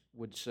Hendricks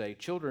would say,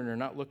 children are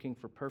not looking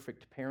for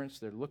perfect parents,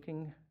 they're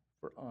looking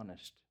for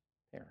honest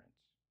parents.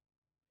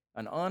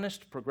 An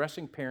honest,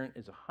 progressing parent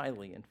is a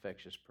highly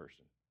infectious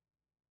person.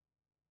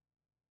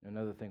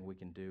 Another thing we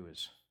can do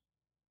is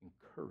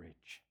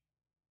encourage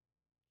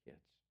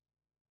kids.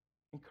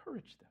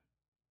 Encourage them.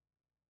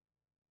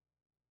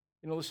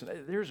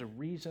 Listen, there's a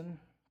reason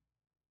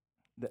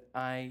that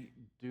I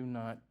do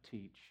not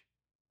teach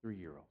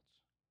 3-year-olds.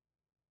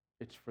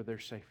 It's for their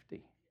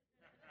safety.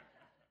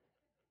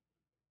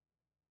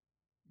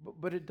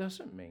 But it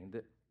doesn't mean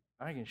that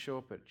I can show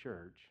up at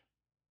church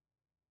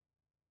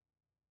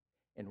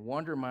and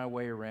wander my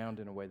way around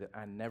in a way that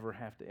I never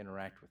have to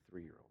interact with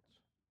 3-year-olds.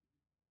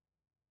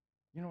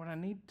 You know what I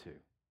need to?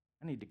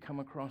 I need to come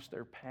across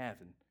their path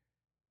and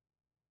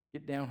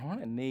get down on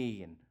a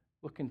knee and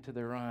look into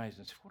their eyes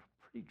and say, "What a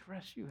pretty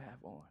dress you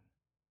have on."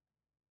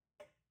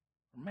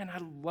 Or, "Man, I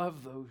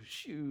love those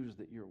shoes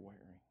that you're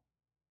wearing."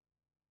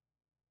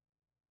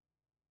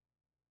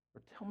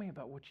 Or, "Tell me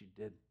about what you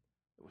did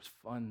that was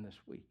fun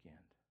this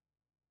weekend."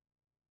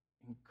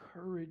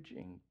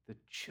 Encouraging the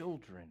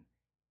children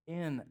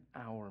in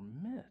our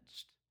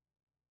midst.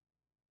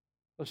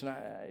 Listen,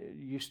 I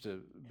used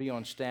to be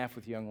on staff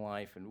with Young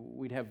Life, and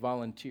we'd have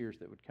volunteers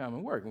that would come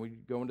and work. And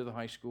we'd go into the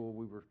high school.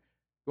 We were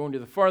going to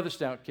the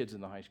farthest out kids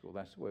in the high school.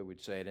 That's the way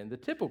we'd say it. And the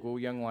typical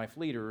Young Life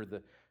leader, or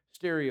the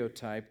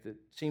stereotype that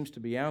seems to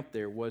be out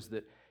there, was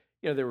that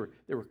there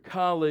were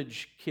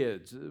college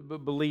kids,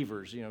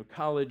 believers,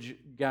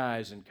 college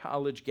guys and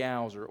college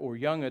gals, or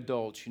young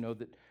adults,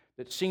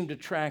 that seemed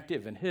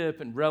attractive and hip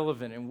and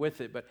relevant and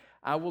with it. But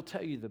I will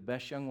tell you, the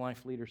best Young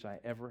Life leaders I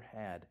ever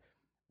had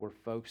were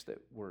folks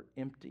that were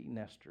empty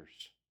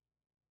nesters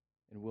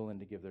and willing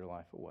to give their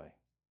life away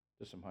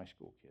to some high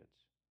school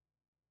kids.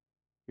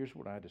 Here's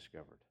what I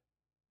discovered,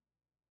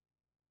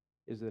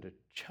 is that a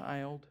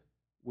child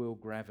will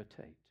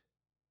gravitate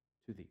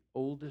to the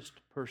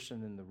oldest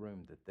person in the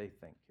room that they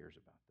think cares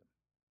about them.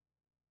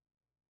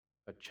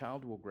 A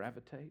child will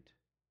gravitate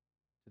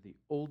to the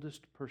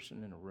oldest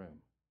person in a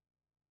room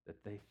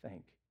that they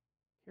think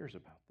cares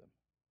about them.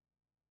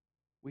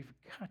 We've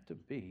got to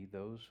be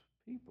those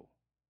people.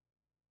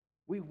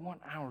 We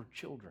want our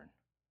children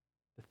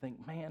to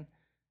think, man,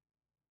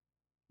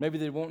 maybe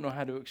they won't know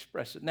how to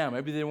express it now.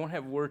 Maybe they won't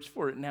have words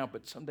for it now,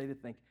 but someday to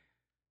think,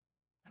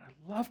 man,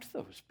 I loved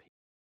those people.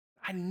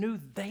 I knew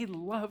they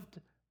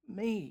loved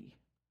me.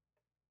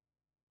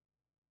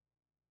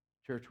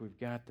 Church, we've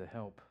got to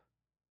help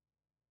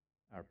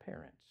our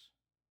parents.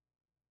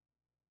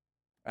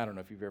 I don't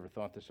know if you've ever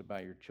thought this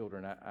about your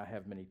children. I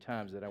have many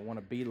times, that I want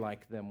to be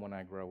like them when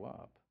I grow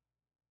up.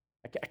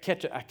 I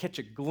catch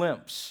a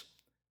glimpse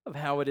of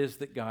how it is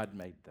that God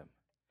made them.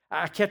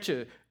 I catch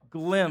a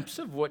glimpse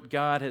of what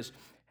God has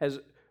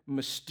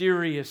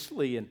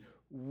mysteriously and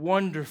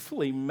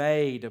wonderfully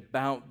made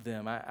about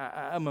them.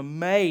 I'm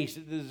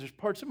amazed. There's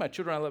parts of my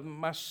children I love.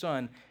 My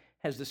son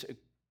has this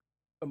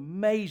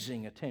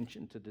amazing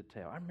attention to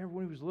detail. I remember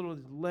when he was little,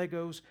 his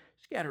Legos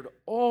scattered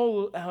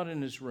all out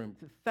in his room,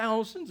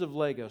 thousands of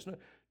Legos,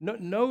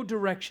 no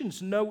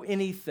directions, no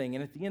anything.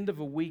 And at the end of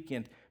a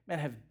weekend, man,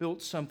 have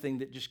built something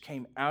that just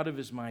came out of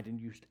his mind and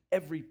used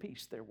every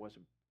piece there was.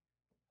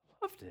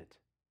 Loved it.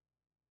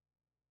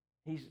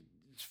 He's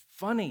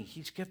funny.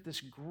 He's got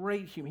this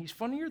great humor. He's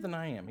funnier than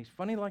I am. He's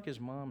funny like his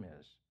mom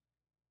is.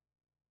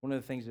 One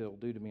of the things that he'll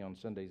do to me on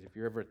Sundays, if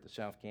you're ever at the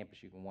South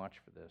Campus, you can watch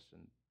for this.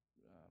 And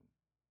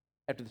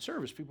after the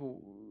service,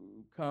 people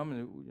come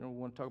and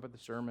want to talk about the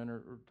sermon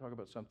or talk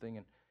about something.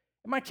 And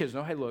my kids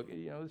know, hey, look,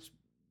 this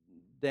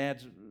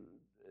dad's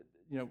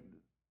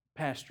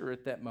pastor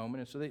at that moment,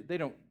 and so they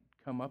don't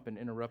come up and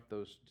interrupt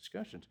those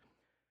discussions.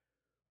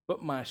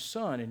 But my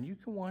son, and you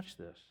can watch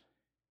this,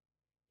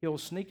 he'll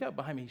sneak up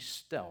behind me,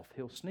 stealth.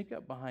 He'll sneak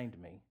up behind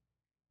me,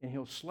 and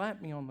he'll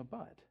slap me on the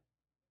butt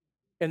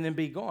and then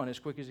be gone as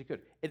quick as he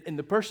could. And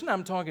the person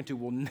I'm talking to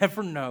will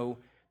never know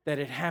that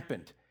it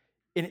happened.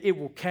 And it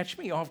will catch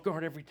me off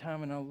guard every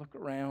time, and I'll look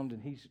around,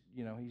 and he's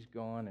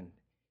gone, and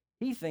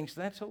he thinks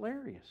that's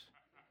hilarious.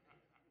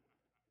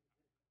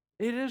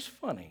 It is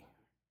funny.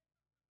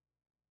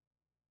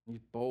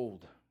 He's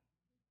bold.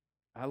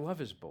 I love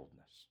his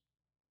boldness.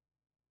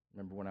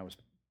 Remember when I was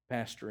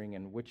pastoring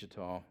in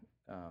Wichita,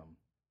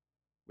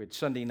 we had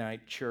Sunday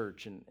night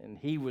church, and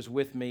he was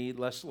with me.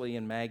 Leslie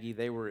and Maggie,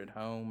 they were at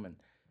home,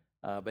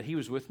 but he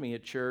was with me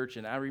at church,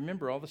 and I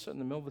remember all of a sudden in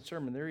the middle of the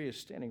sermon, there he is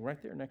standing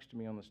right there next to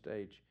me on the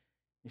stage.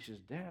 He says,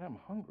 "Dad, I'm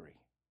hungry."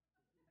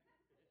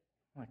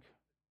 I'm like,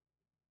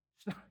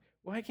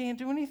 well, I can't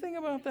do anything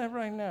about that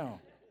right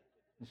now.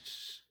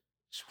 This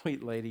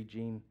sweet lady,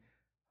 Jean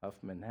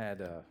Huffman,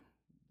 had a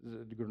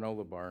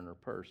granola bar in her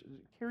purse.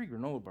 Carry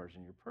granola bars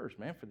in your purse,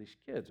 man, for these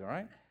kids, all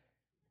right?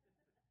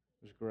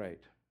 It was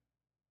great.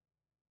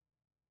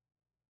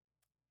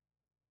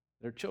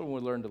 Their children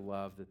would learn to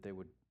love, they'd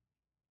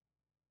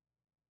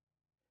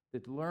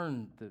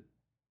learn the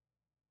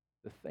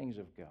things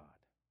of God.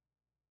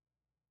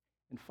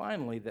 And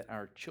finally, that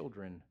our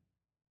children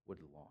would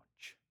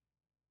launch.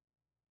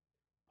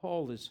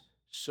 Paul is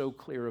so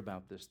clear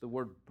about this. The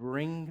word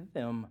bring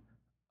them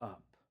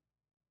up.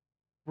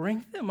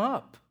 Bring them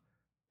up.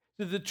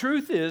 So the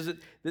truth is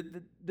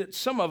that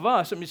some of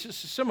us, this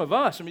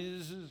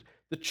is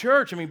the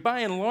church,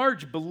 by and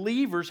large,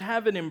 believers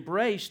haven't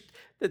embraced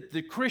that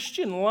the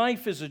Christian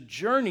life is a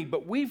journey,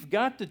 but we've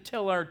got to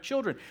tell our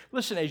children,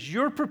 listen, as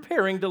you're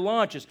preparing to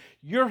launch, as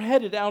you're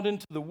headed out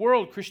into the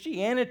world,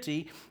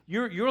 Christianity,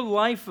 your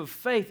life of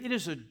faith, it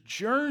is a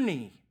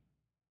journey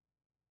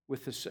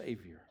with the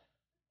Savior.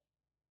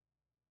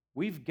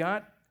 We've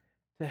got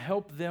to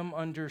help them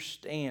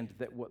understand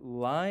that what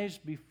lies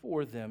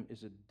before them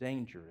is a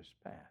dangerous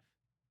path.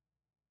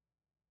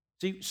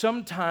 See,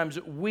 sometimes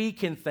we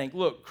can think,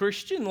 look,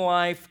 Christian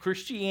life,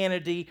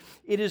 Christianity,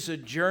 it is a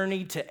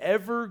journey to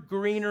ever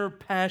greener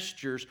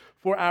pastures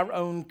for our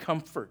own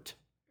comfort.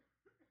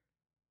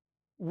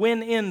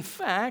 When in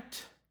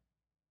fact,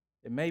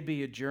 it may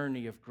be a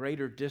journey of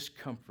greater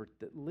discomfort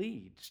that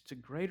leads to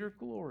greater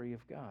glory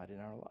of God in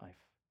our life.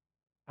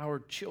 Our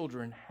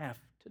children have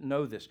to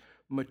know this.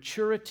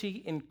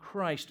 Maturity in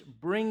Christ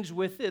brings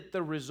with it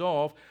the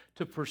resolve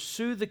to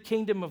pursue the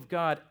kingdom of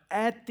God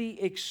at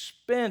the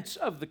expense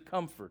of the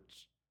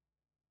comforts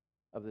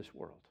of this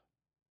world.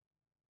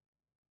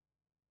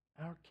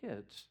 Our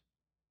kids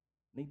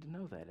need to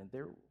know that, and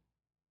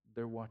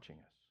they're watching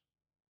us.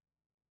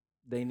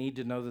 They need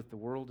to know that the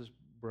world is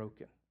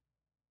broken.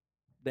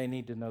 They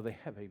need to know they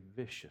have a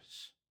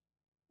vicious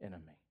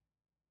enemy.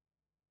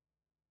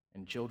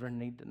 And children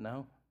need to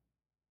know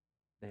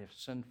they have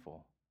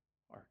sinful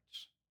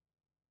hearts.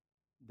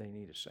 They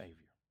need a Savior.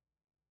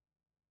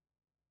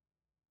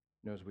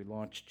 As we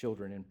launch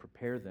children and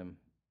prepare them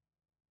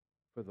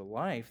for the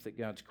life that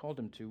God's called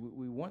them to,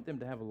 we want them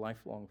to have a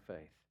lifelong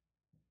faith.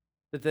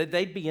 That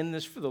they'd be in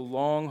this for the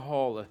long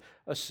haul,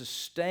 a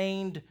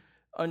sustained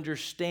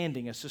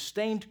understanding, a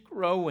sustained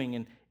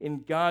growing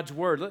in God's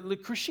Word.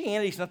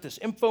 Christianity is not this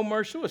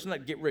infomercial. It's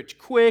not get rich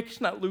quick.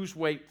 It's not lose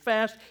weight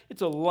fast.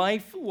 It's a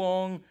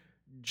lifelong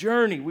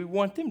journey. We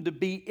want them to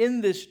be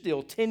in this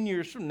deal 10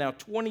 years from now,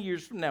 20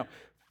 years from now,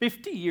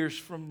 50 years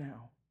from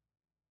now.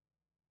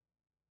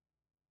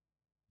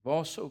 We've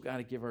also got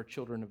to give our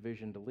children a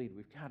vision to lead.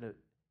 We've got to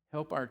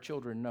help our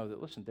children know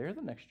that, listen, they're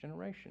the next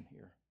generation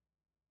here.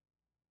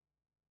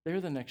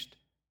 They're the next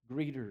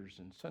greeters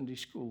and Sunday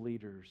school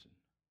leaders and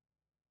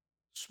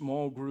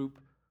small group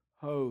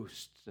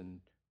hosts and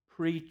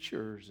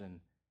preachers, and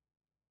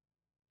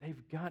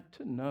they've got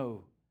to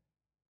know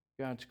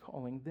God's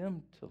calling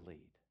them to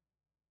lead.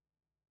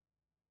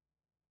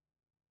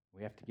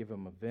 We have to give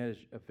them a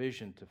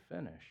vision to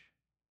finish.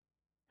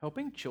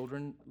 Helping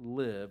children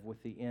live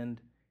with the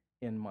end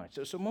in mind.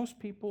 So most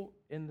people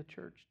in the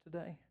church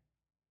today,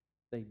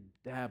 they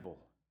dabble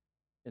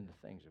in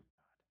the things of God.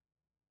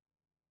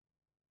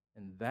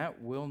 And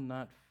that will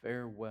not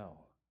fare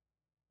well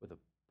with a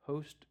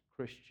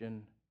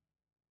post-Christian,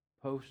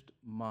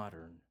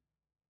 post-modern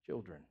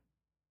children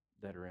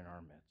that are in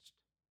our midst.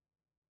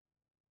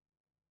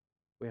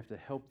 We have to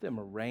help them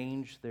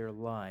arrange their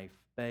life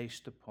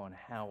based upon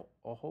how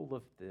all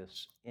of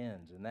this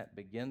ends. And that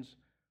begins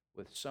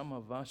with some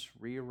of us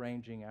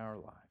rearranging our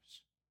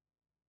lives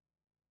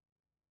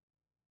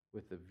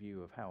with the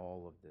view of how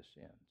all of this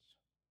ends.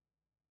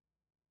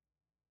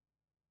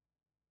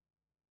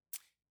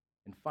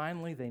 And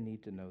finally, they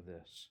need to know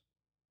this.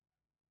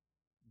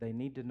 They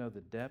need to know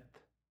the depth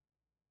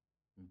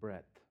and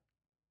breadth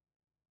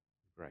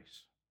of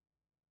grace.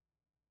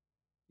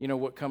 You know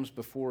what comes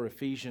before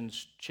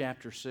Ephesians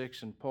chapter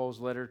 6 and Paul's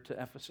letter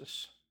to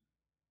Ephesus?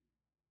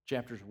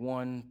 Chapters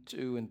 1,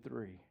 2, and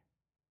 3.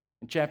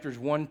 And chapters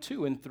 1,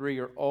 2, and 3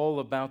 are all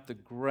about the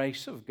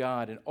grace of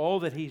God and all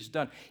that He's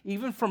done,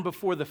 even from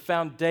before the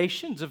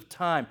foundations of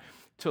time,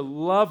 to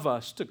love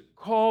us, to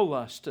call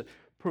us, to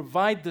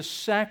provide the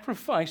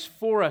sacrifice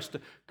for us,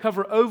 to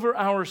cover over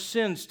our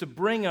sins, to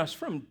bring us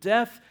from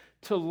death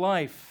to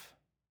life,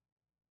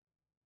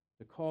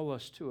 to call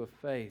us to a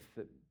faith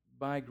that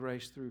by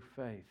grace through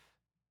faith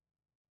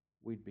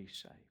we'd be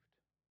saved.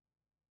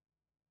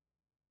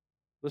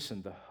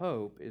 Listen, the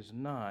hope is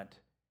not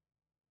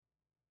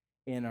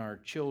in our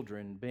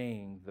children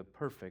being the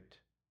perfect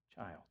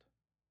child.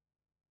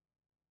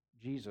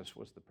 Jesus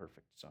was the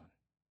perfect son.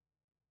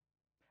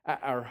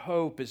 Our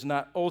hope is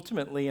not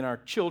ultimately in our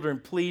children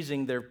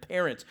pleasing their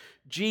parents.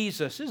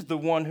 Jesus is the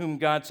one whom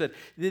God said,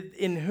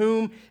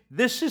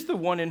 this is the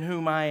one in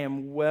whom I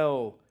am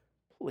well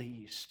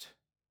pleased.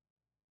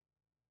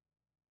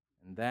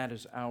 And that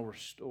is our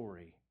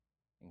story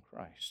in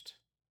Christ.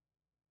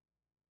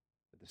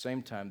 At the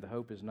same time, the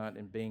hope is not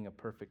in being a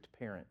perfect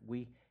parent.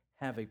 We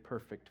have a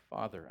perfect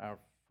Father, our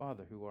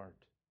Father who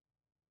art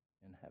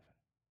in heaven.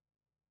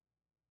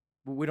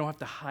 But we don't have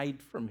to hide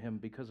from him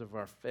because of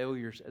our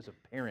failures as a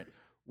parent.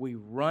 We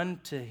run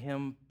to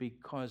him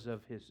because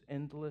of his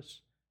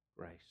endless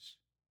grace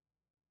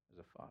as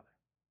a father.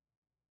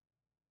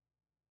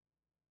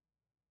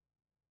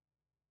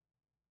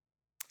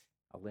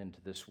 I'll end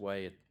this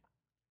way. It's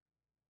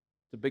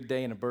a big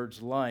day in a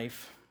bird's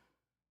life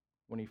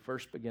when he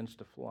first begins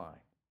to fly.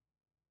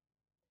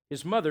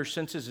 His mother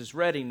senses his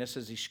readiness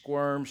as he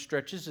squirms,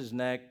 stretches his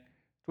neck,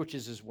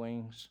 twitches his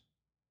wings.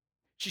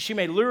 She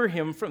may lure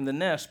him from the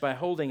nest by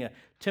holding a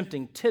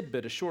tempting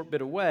tidbit a short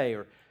bit away,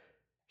 or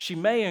she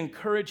may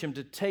encourage him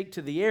to take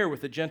to the air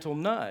with a gentle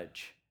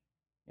nudge.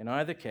 In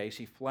either case,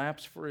 he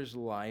flaps for his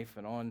life,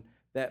 and on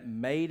that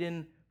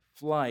maiden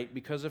flight,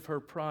 because of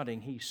her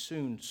prodding, he's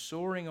soon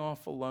soaring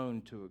off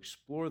alone to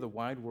explore the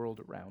wide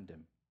world around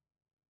him.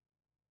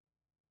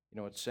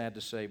 You know, it's sad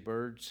to say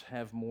birds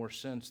have more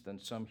sense than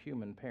some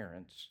human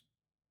parents.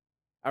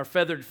 Our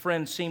feathered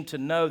friends seem to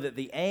know that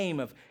the aim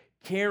of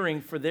caring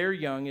for their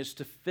young is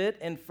to fit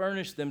and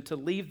furnish them to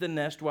leave the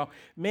nest, while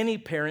many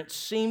parents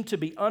seem to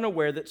be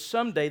unaware that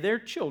someday their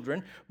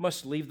children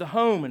must leave the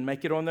home and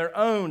make it on their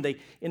own. They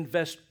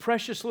invest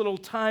precious little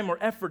time or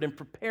effort in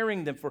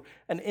preparing them for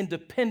an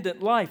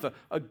independent life,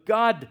 a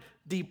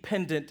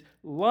God-dependent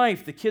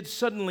life. The kids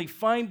suddenly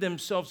find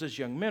themselves as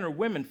young men or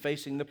women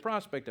facing the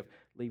prospect of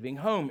leaving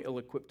home,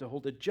 ill-equipped to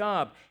hold a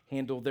job,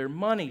 handle their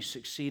money,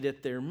 succeed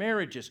at their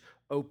marriages,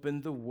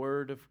 open the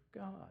Word of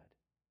God.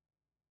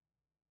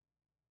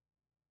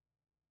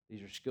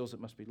 These are skills that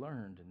must be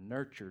learned and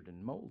nurtured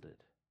and molded.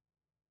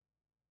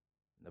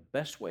 And the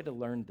best way to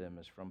learn them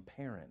is from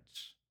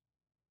parents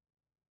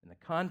in the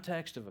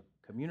context of a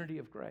community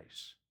of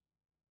grace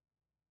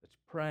that's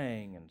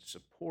praying and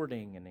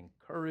supporting and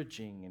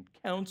encouraging and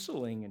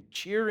counseling and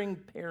cheering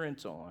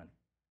parents on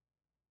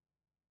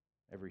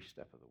every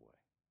step of the way.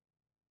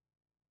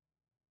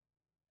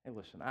 Hey,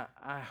 listen,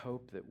 I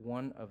hope that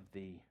one of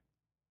the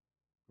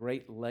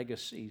great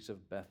legacies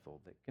of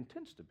Bethel, that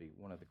continues to be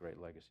one of the great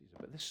legacies of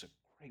Bethel, this is a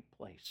great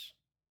place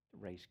to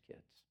raise kids.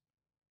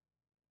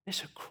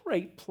 It's a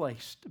great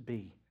place to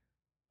be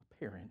a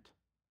parent.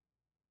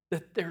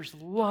 That there's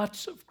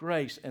lots of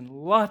grace and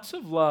lots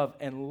of love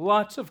and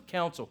lots of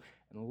counsel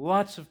and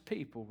lots of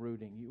people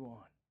rooting you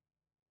on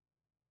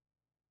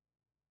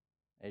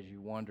as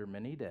you wander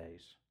many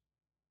days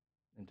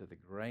into the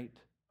great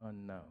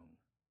unknown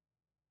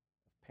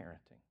of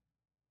parenting.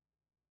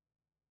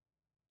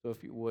 So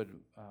if you would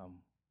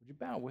you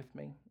bow with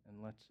me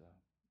and let's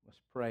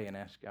pray and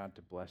ask God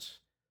to bless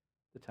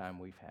the time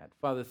we've had.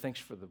 Father, thanks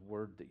for the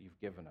word that you've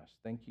given us.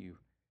 Thank you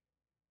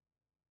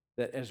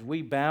that as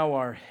we bow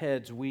our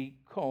heads, we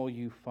call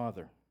you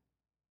Father.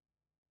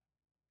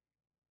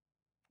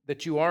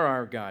 That you are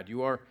our God.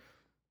 You are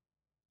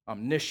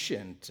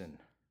omniscient and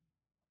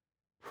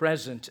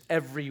present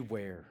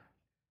everywhere.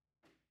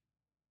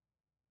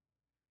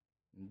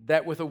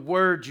 That with a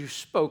word you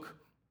spoke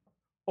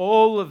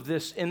all of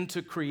this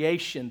into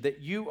creation, that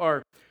you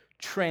are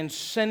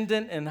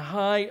transcendent and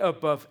high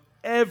above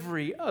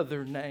every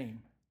other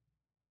name.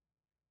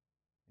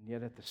 And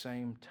yet at the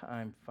same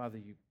time, Father,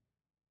 you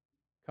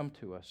come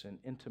to us in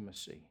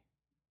intimacy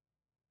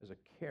as a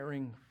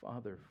caring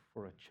father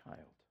for a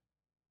child.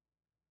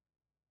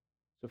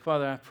 So,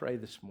 Father, I pray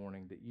this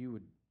morning that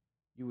you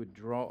would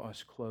draw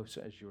us close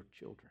as your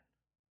children.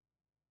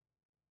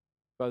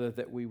 Father,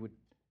 that we would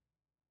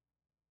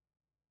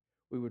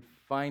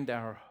find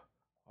our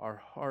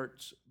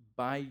hearts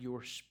by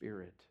your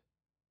Spirit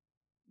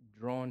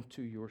drawn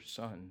to your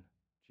Son,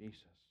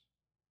 Jesus.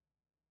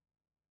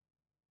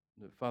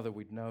 That, Father,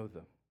 we'd know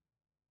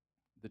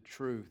the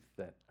truth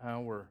that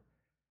our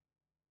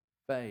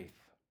faith,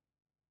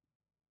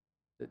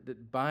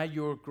 that by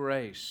your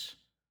grace,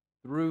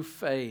 through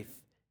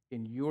faith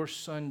in your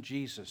Son,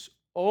 Jesus,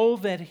 all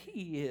that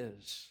he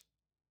is,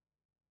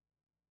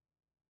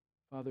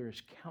 Father,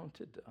 is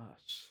counted to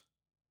us.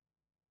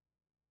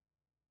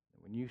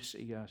 When you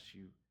see us,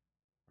 you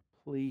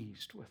are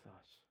pleased with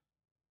us,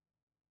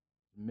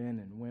 men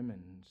and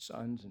women, and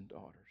sons and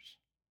daughters.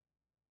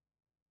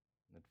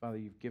 And that, Father,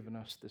 you've given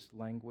us this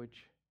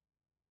language.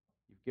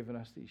 You've given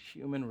us these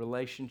human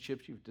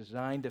relationships. You've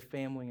designed a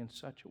family in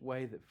such a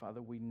way that,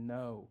 Father, we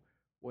know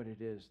what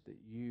it is that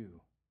you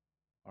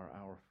are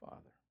our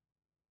Father.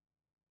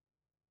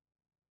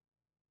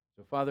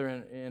 So, Father,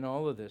 in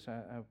all of this,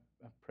 I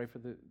pray for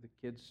the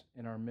kids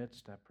in our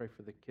midst. I pray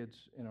for the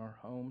kids in our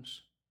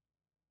homes.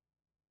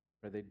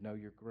 Pray they'd know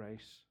your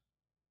grace.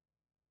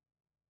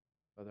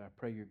 Father, I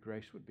pray your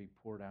grace would be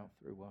poured out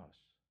through us.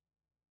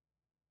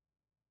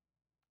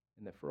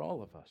 And that for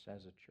all of us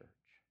as a church,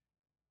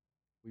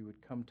 we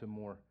would come to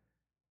more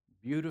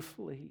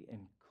beautifully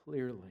and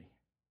clearly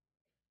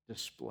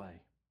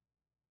display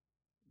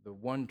the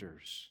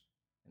wonders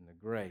and the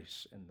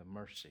grace and the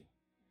mercy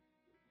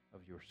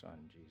of your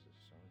Son,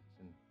 Jesus. So it's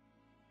in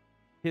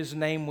his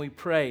name we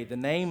pray, the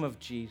name of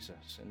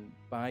Jesus, and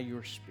by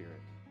your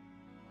Spirit.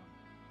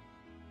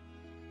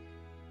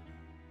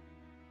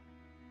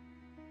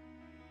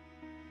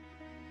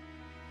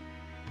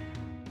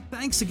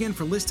 Thanks again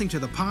for listening to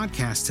the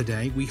podcast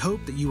today. We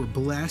hope that you were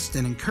blessed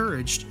and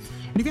encouraged.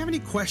 And if you have any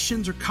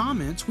questions or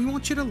comments, we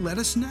want you to let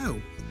us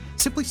know.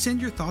 Simply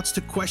send your thoughts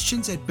to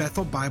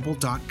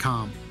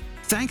questions@bethelbible.com.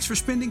 Thanks for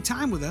spending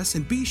time with us,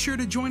 and be sure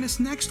to join us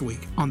next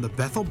week on the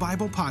Bethel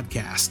Bible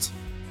Podcast.